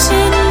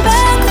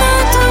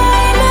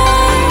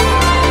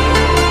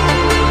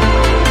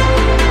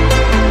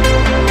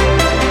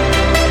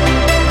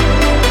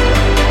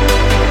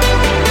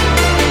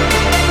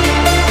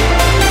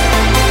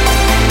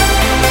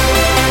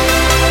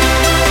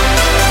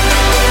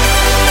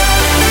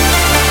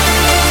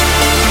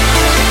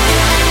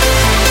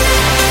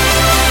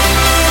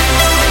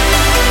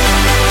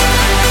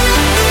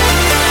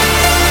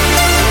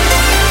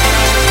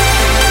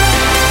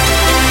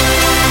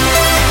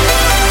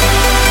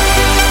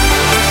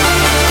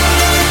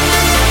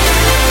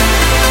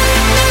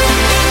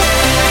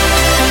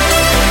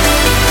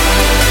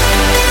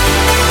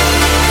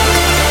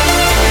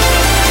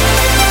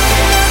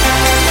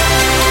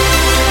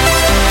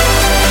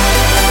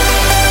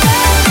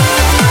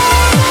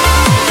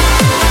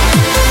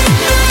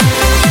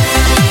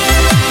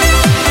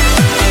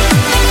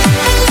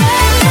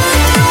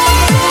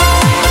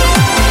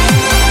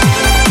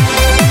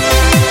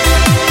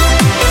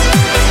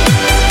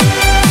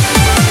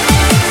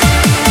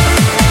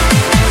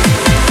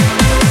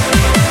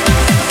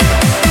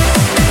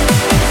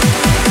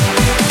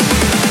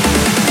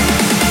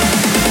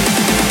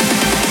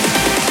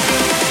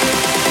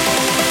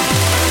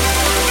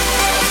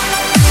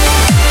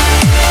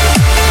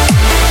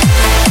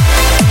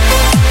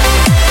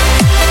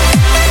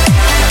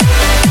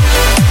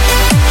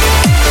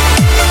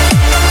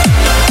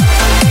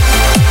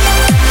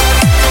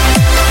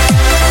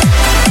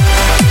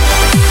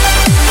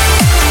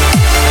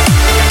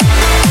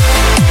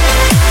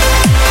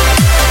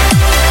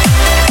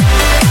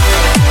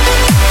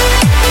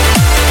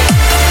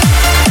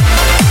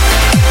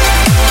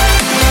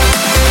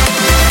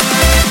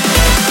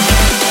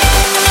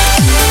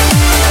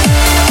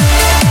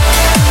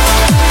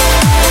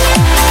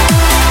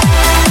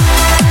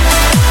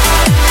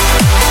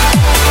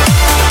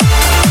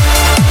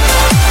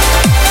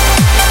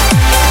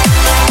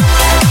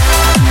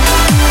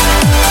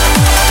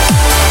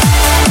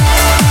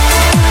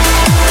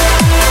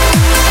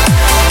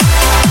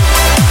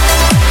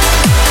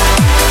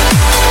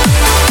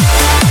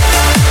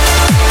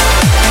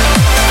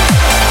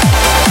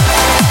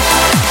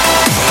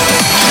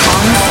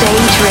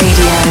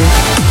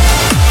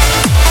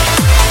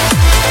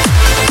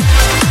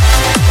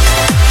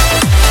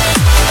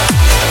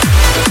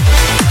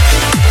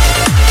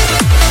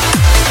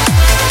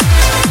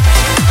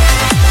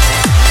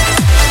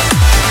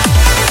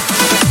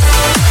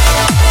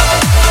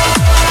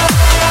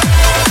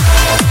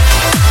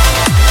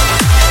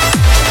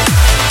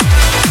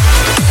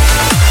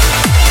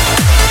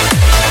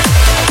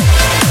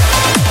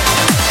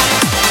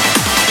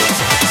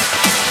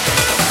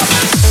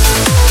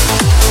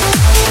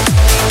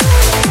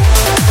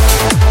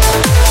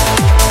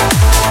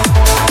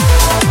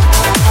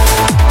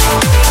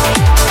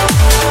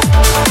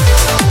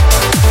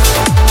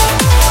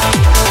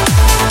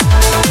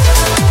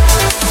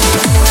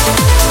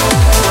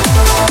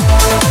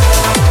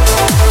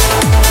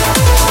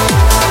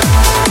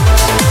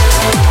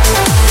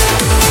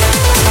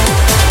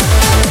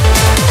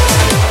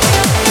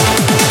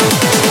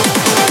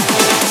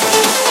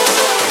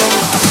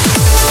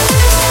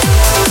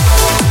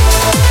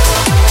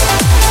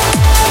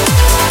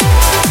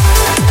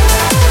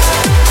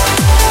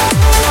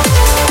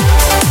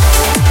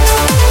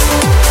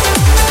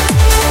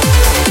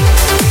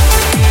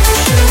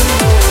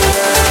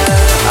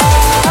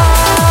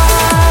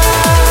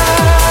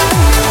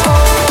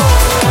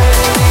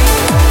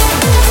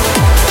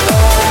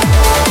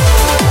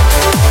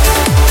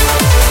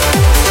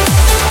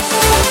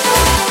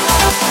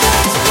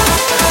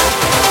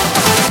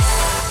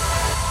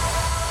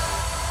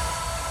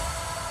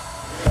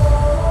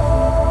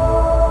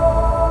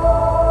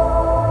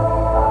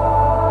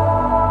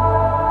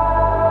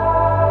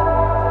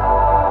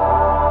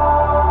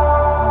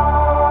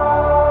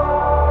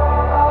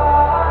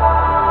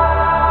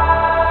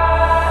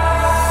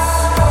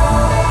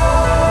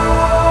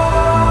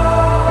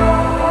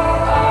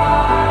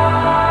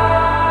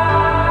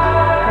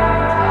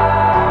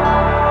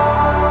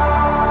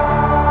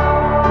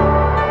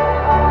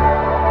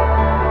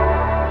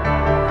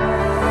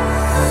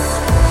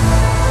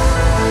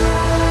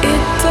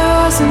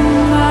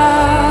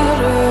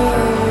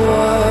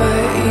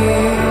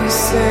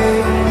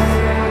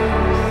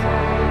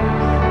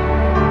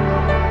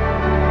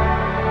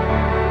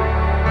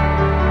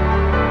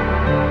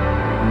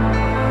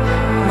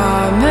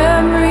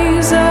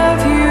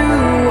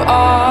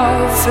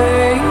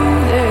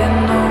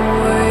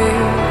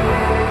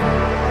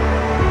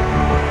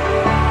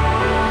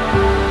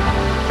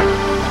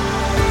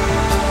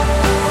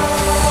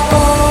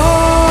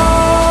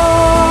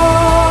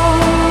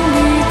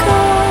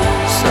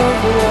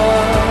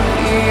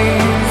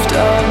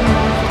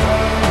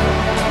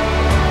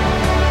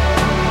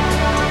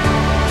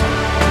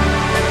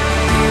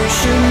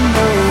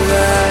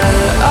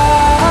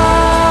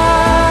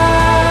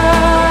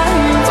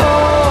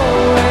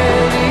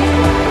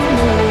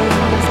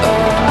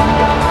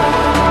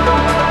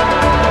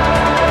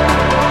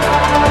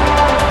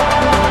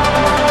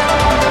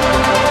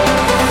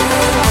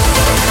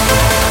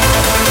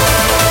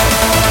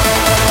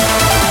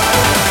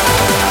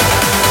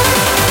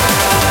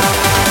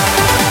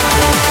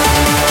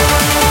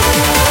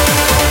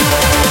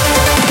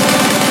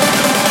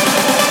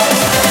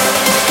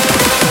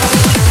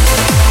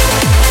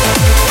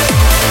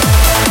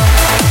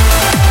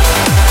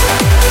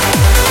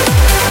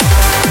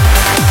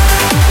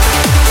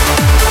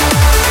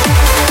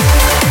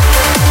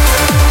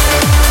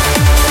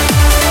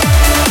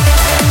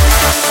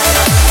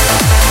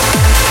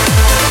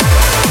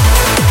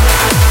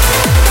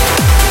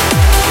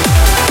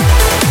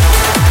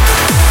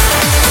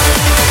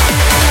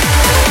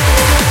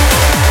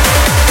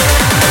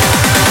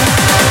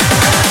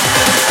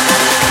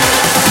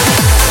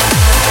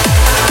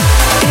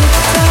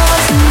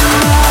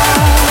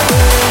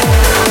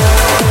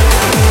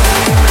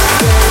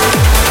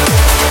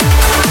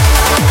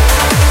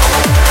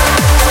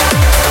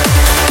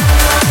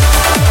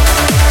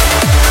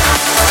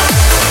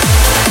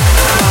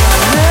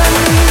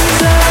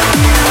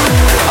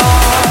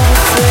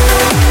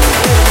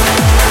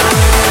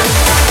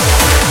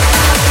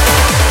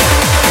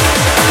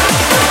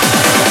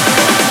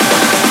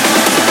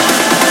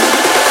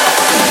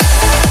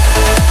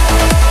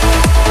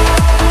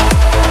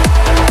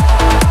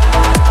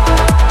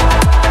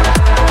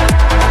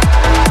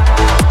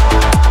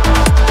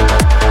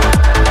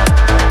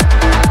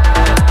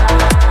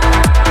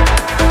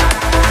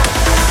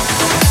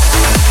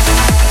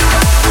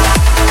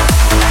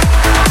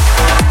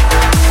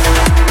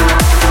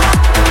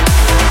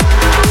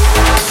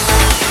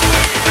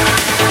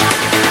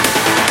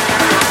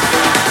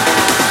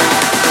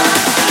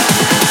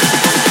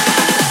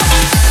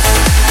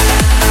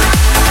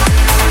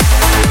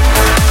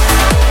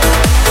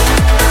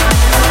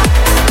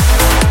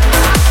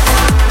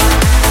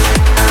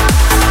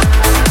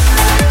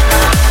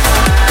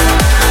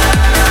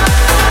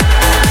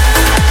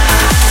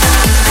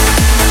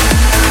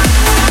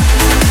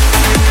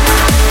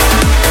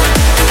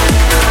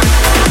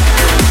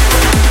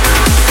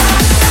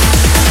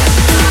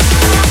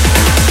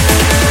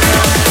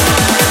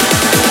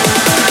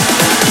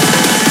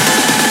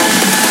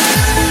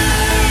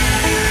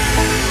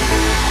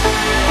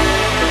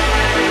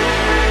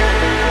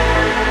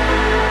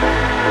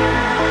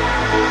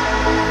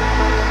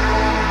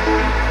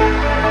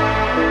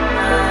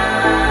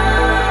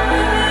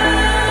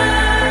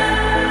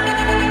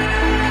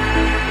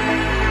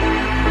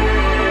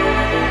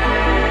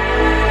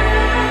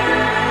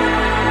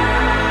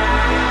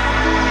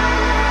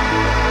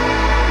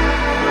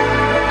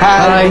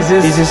Hi,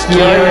 this is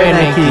Pierre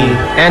Reneki,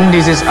 and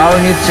this is our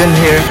new tune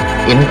here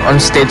in On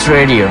Stage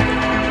Radio.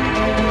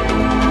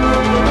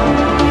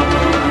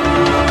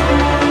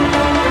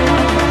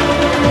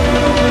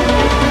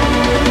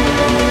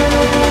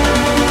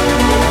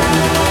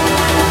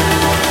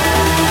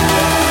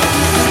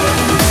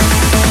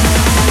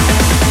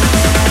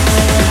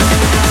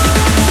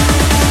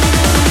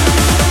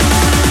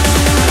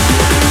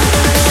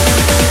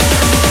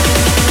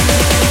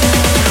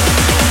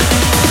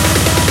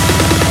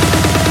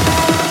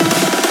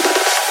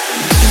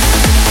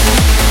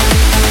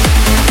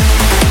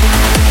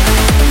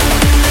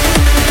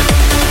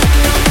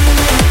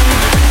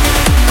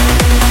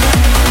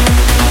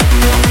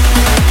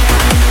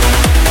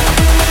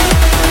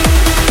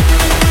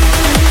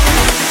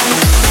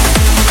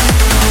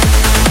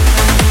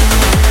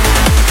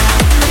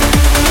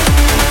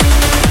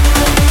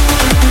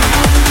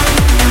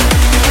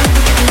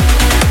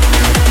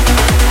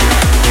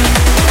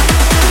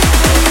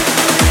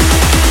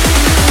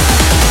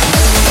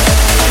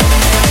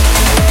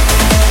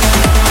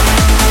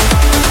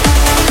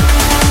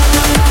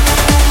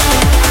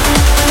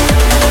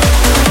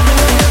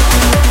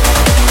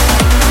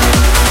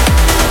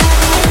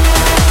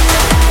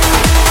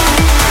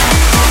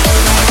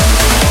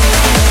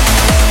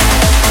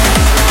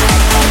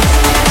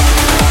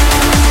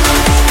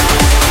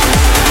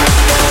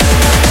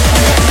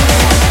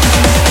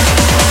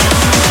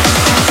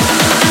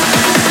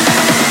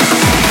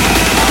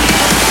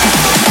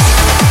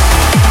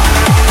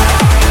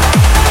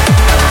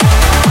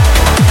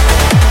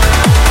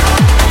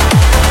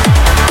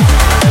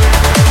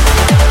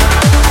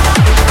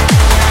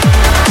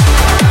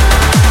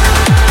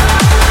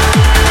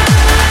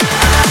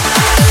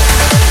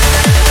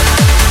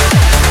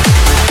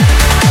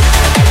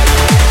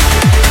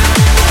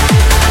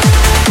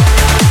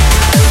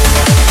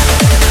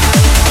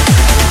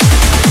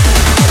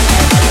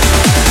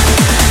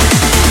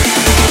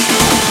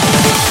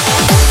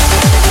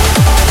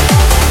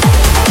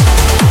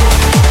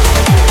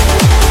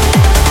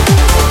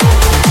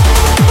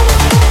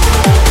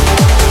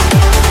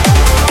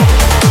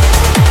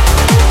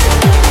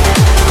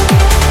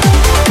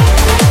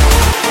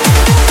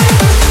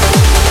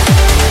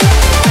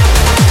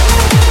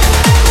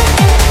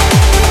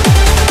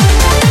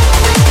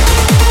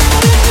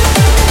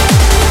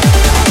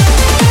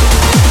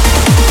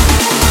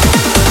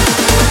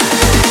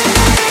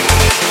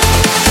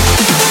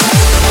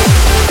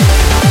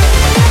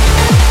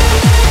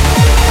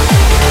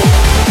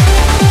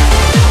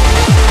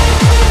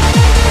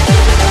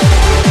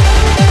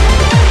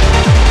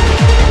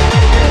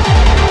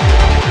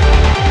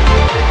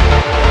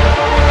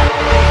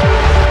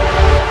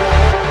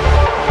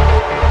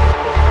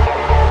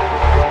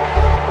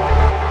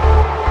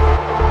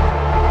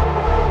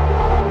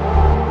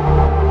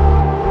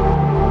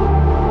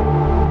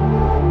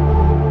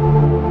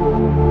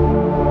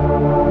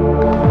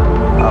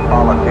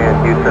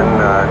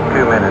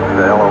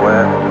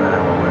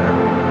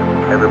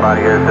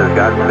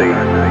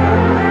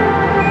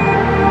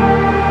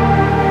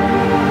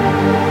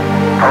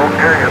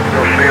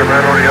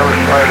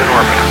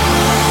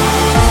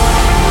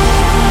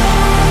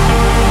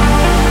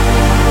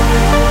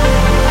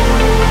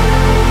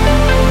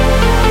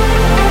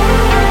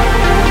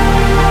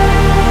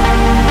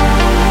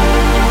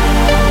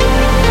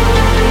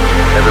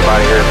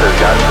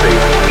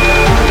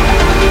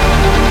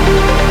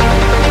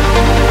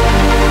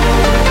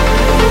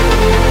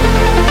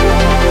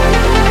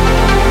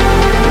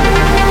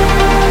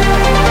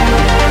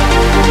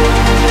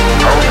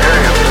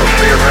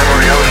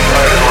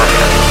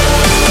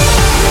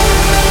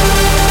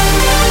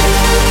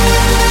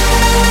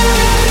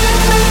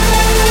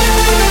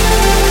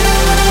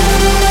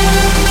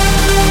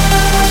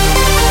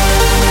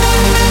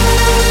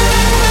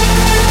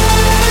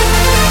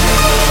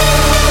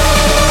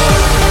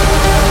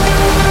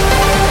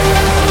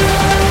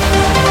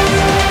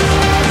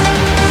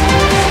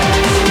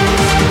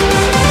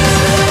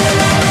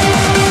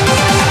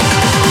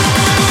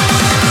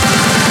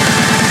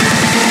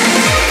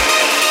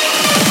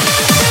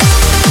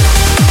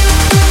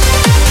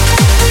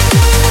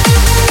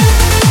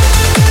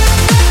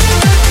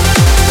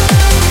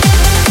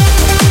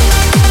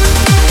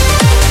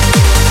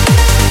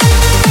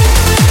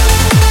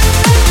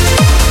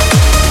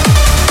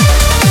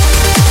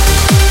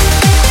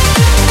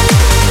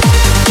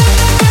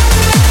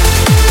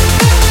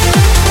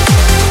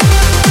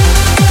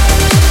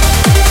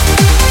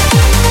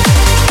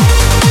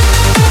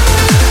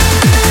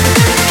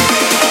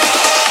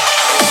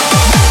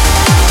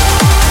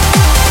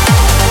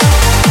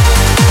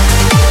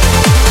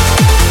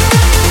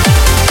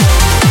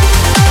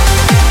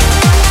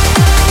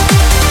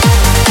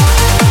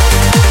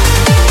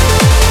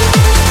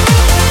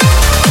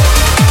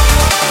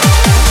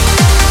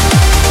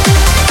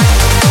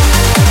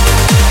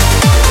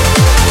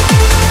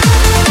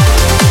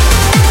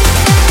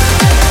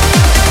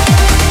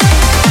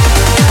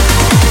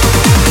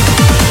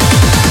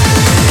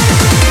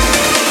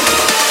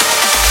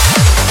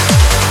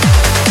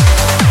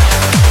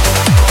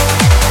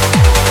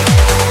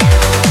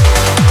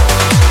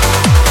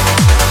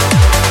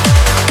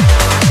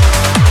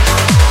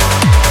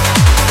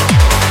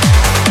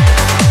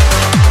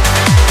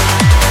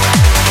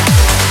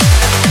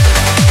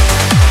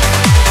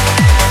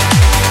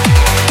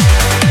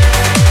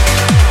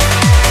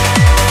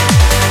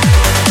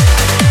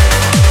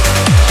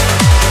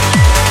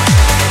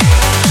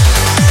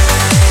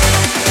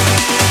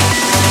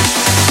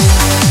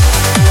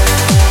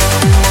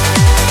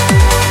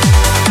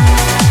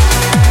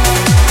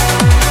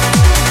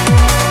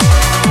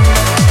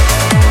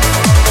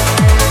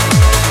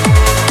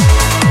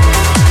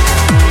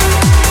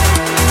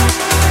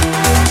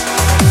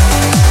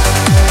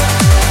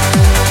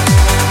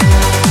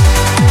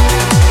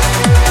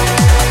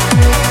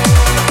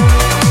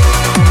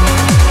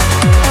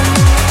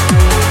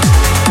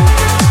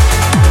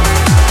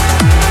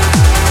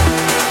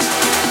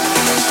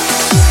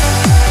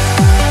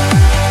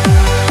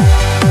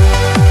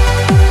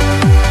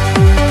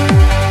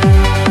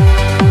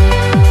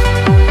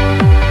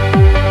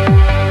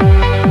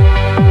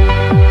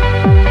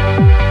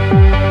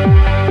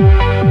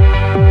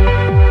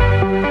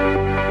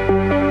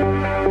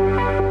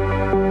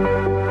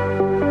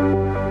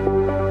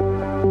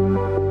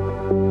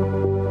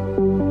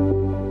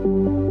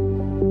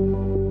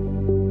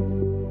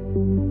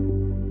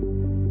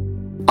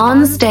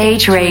 On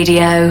Stage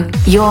Radio,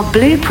 your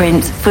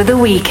blueprint for the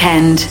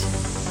weekend.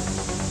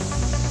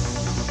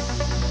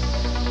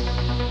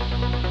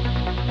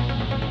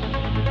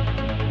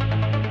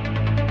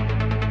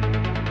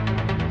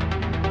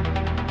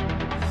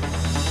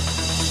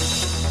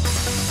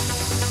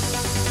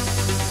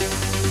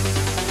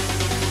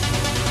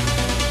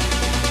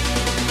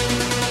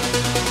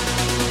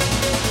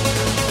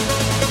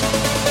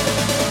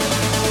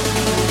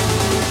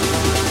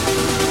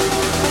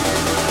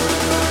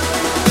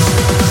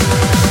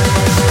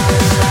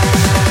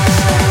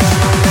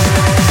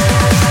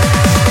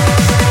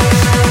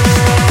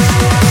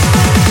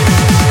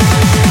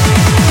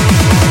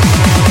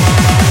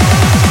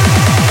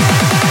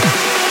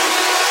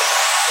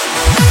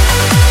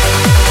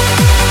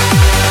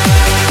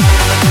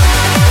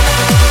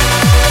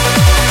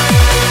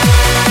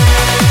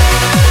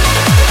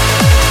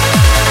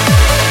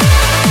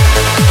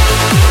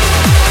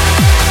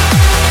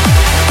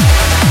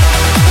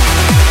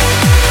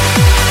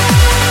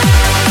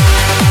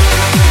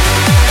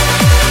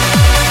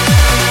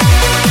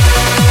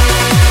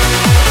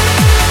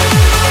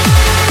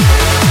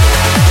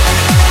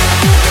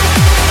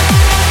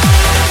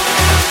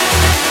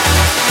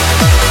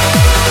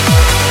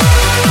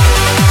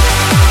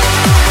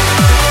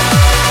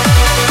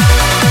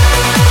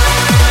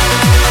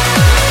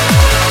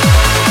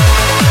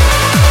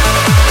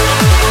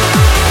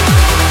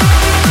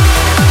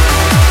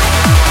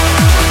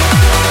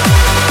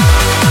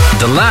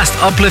 Last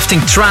uplifting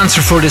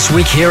transfer for this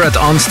week here at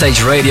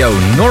Onstage Radio,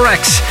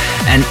 Norex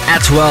and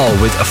Atwell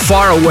with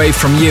Far Away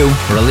From You,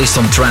 released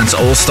on Trance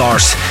All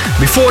Stars.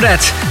 Before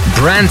that,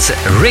 Brent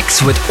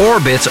Rix with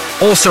Orbit,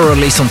 also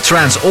released on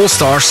Trance All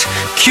Stars.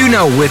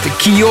 Kuno with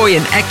Kiyoi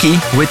and Eki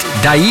with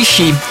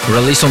Daiichi,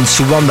 released on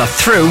Suwanda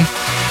Through.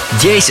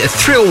 Jace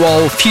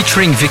Thrillwall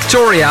featuring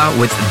Victoria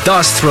with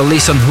Dust,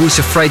 released on Who's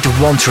Afraid of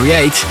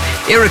 138.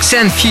 Eric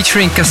Sen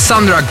featuring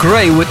Cassandra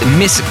Gray with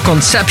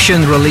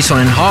Misconception, released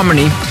on In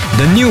Harmony.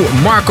 The new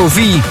Marco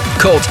V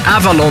called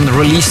Avalon,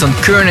 released on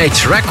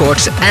Kernage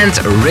Records. And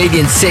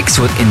Radiant 6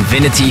 with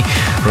Infinity,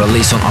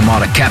 released on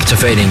Armada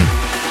Captivating.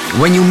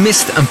 When you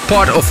missed a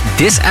part of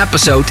this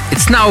episode,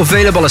 it's now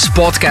available as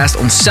podcast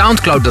on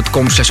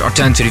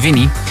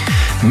soundcloud.com/ArtentoDivini,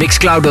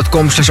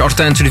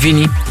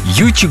 mixcloud.com/ArtentoDivini,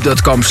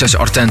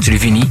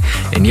 youtube.com/ArtentoDivini,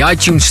 in the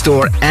iTunes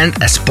Store, and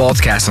as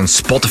podcast on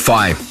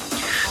Spotify.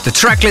 The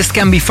tracklist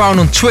can be found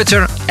on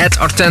Twitter at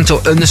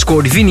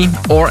Artento_Divini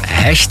or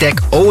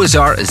hashtag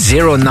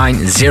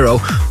OSR090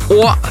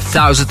 or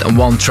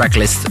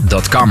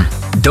 1001tracklist.com.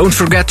 Don't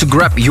forget to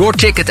grab your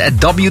ticket at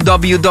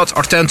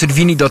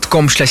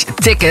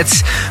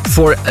www.artentodivini.com/tickets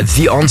for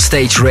the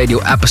Onstage Radio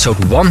episode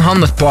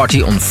 100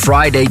 party on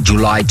Friday,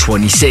 July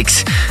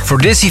 26. For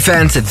this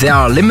event, there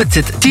are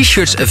limited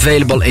t-shirts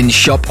available in the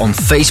shop on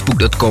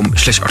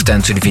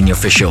facebook.com/ArtentoDivini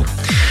official.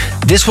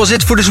 This was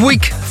it for this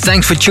week.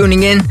 Thanks for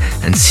tuning in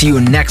and see you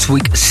next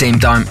week, same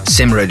time,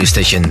 same radio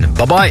station.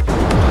 Bye-bye.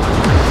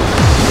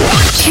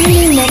 Tune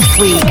in next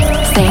week,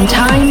 same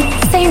time,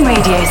 same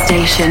radio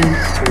station.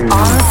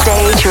 On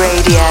Stage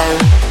Radio.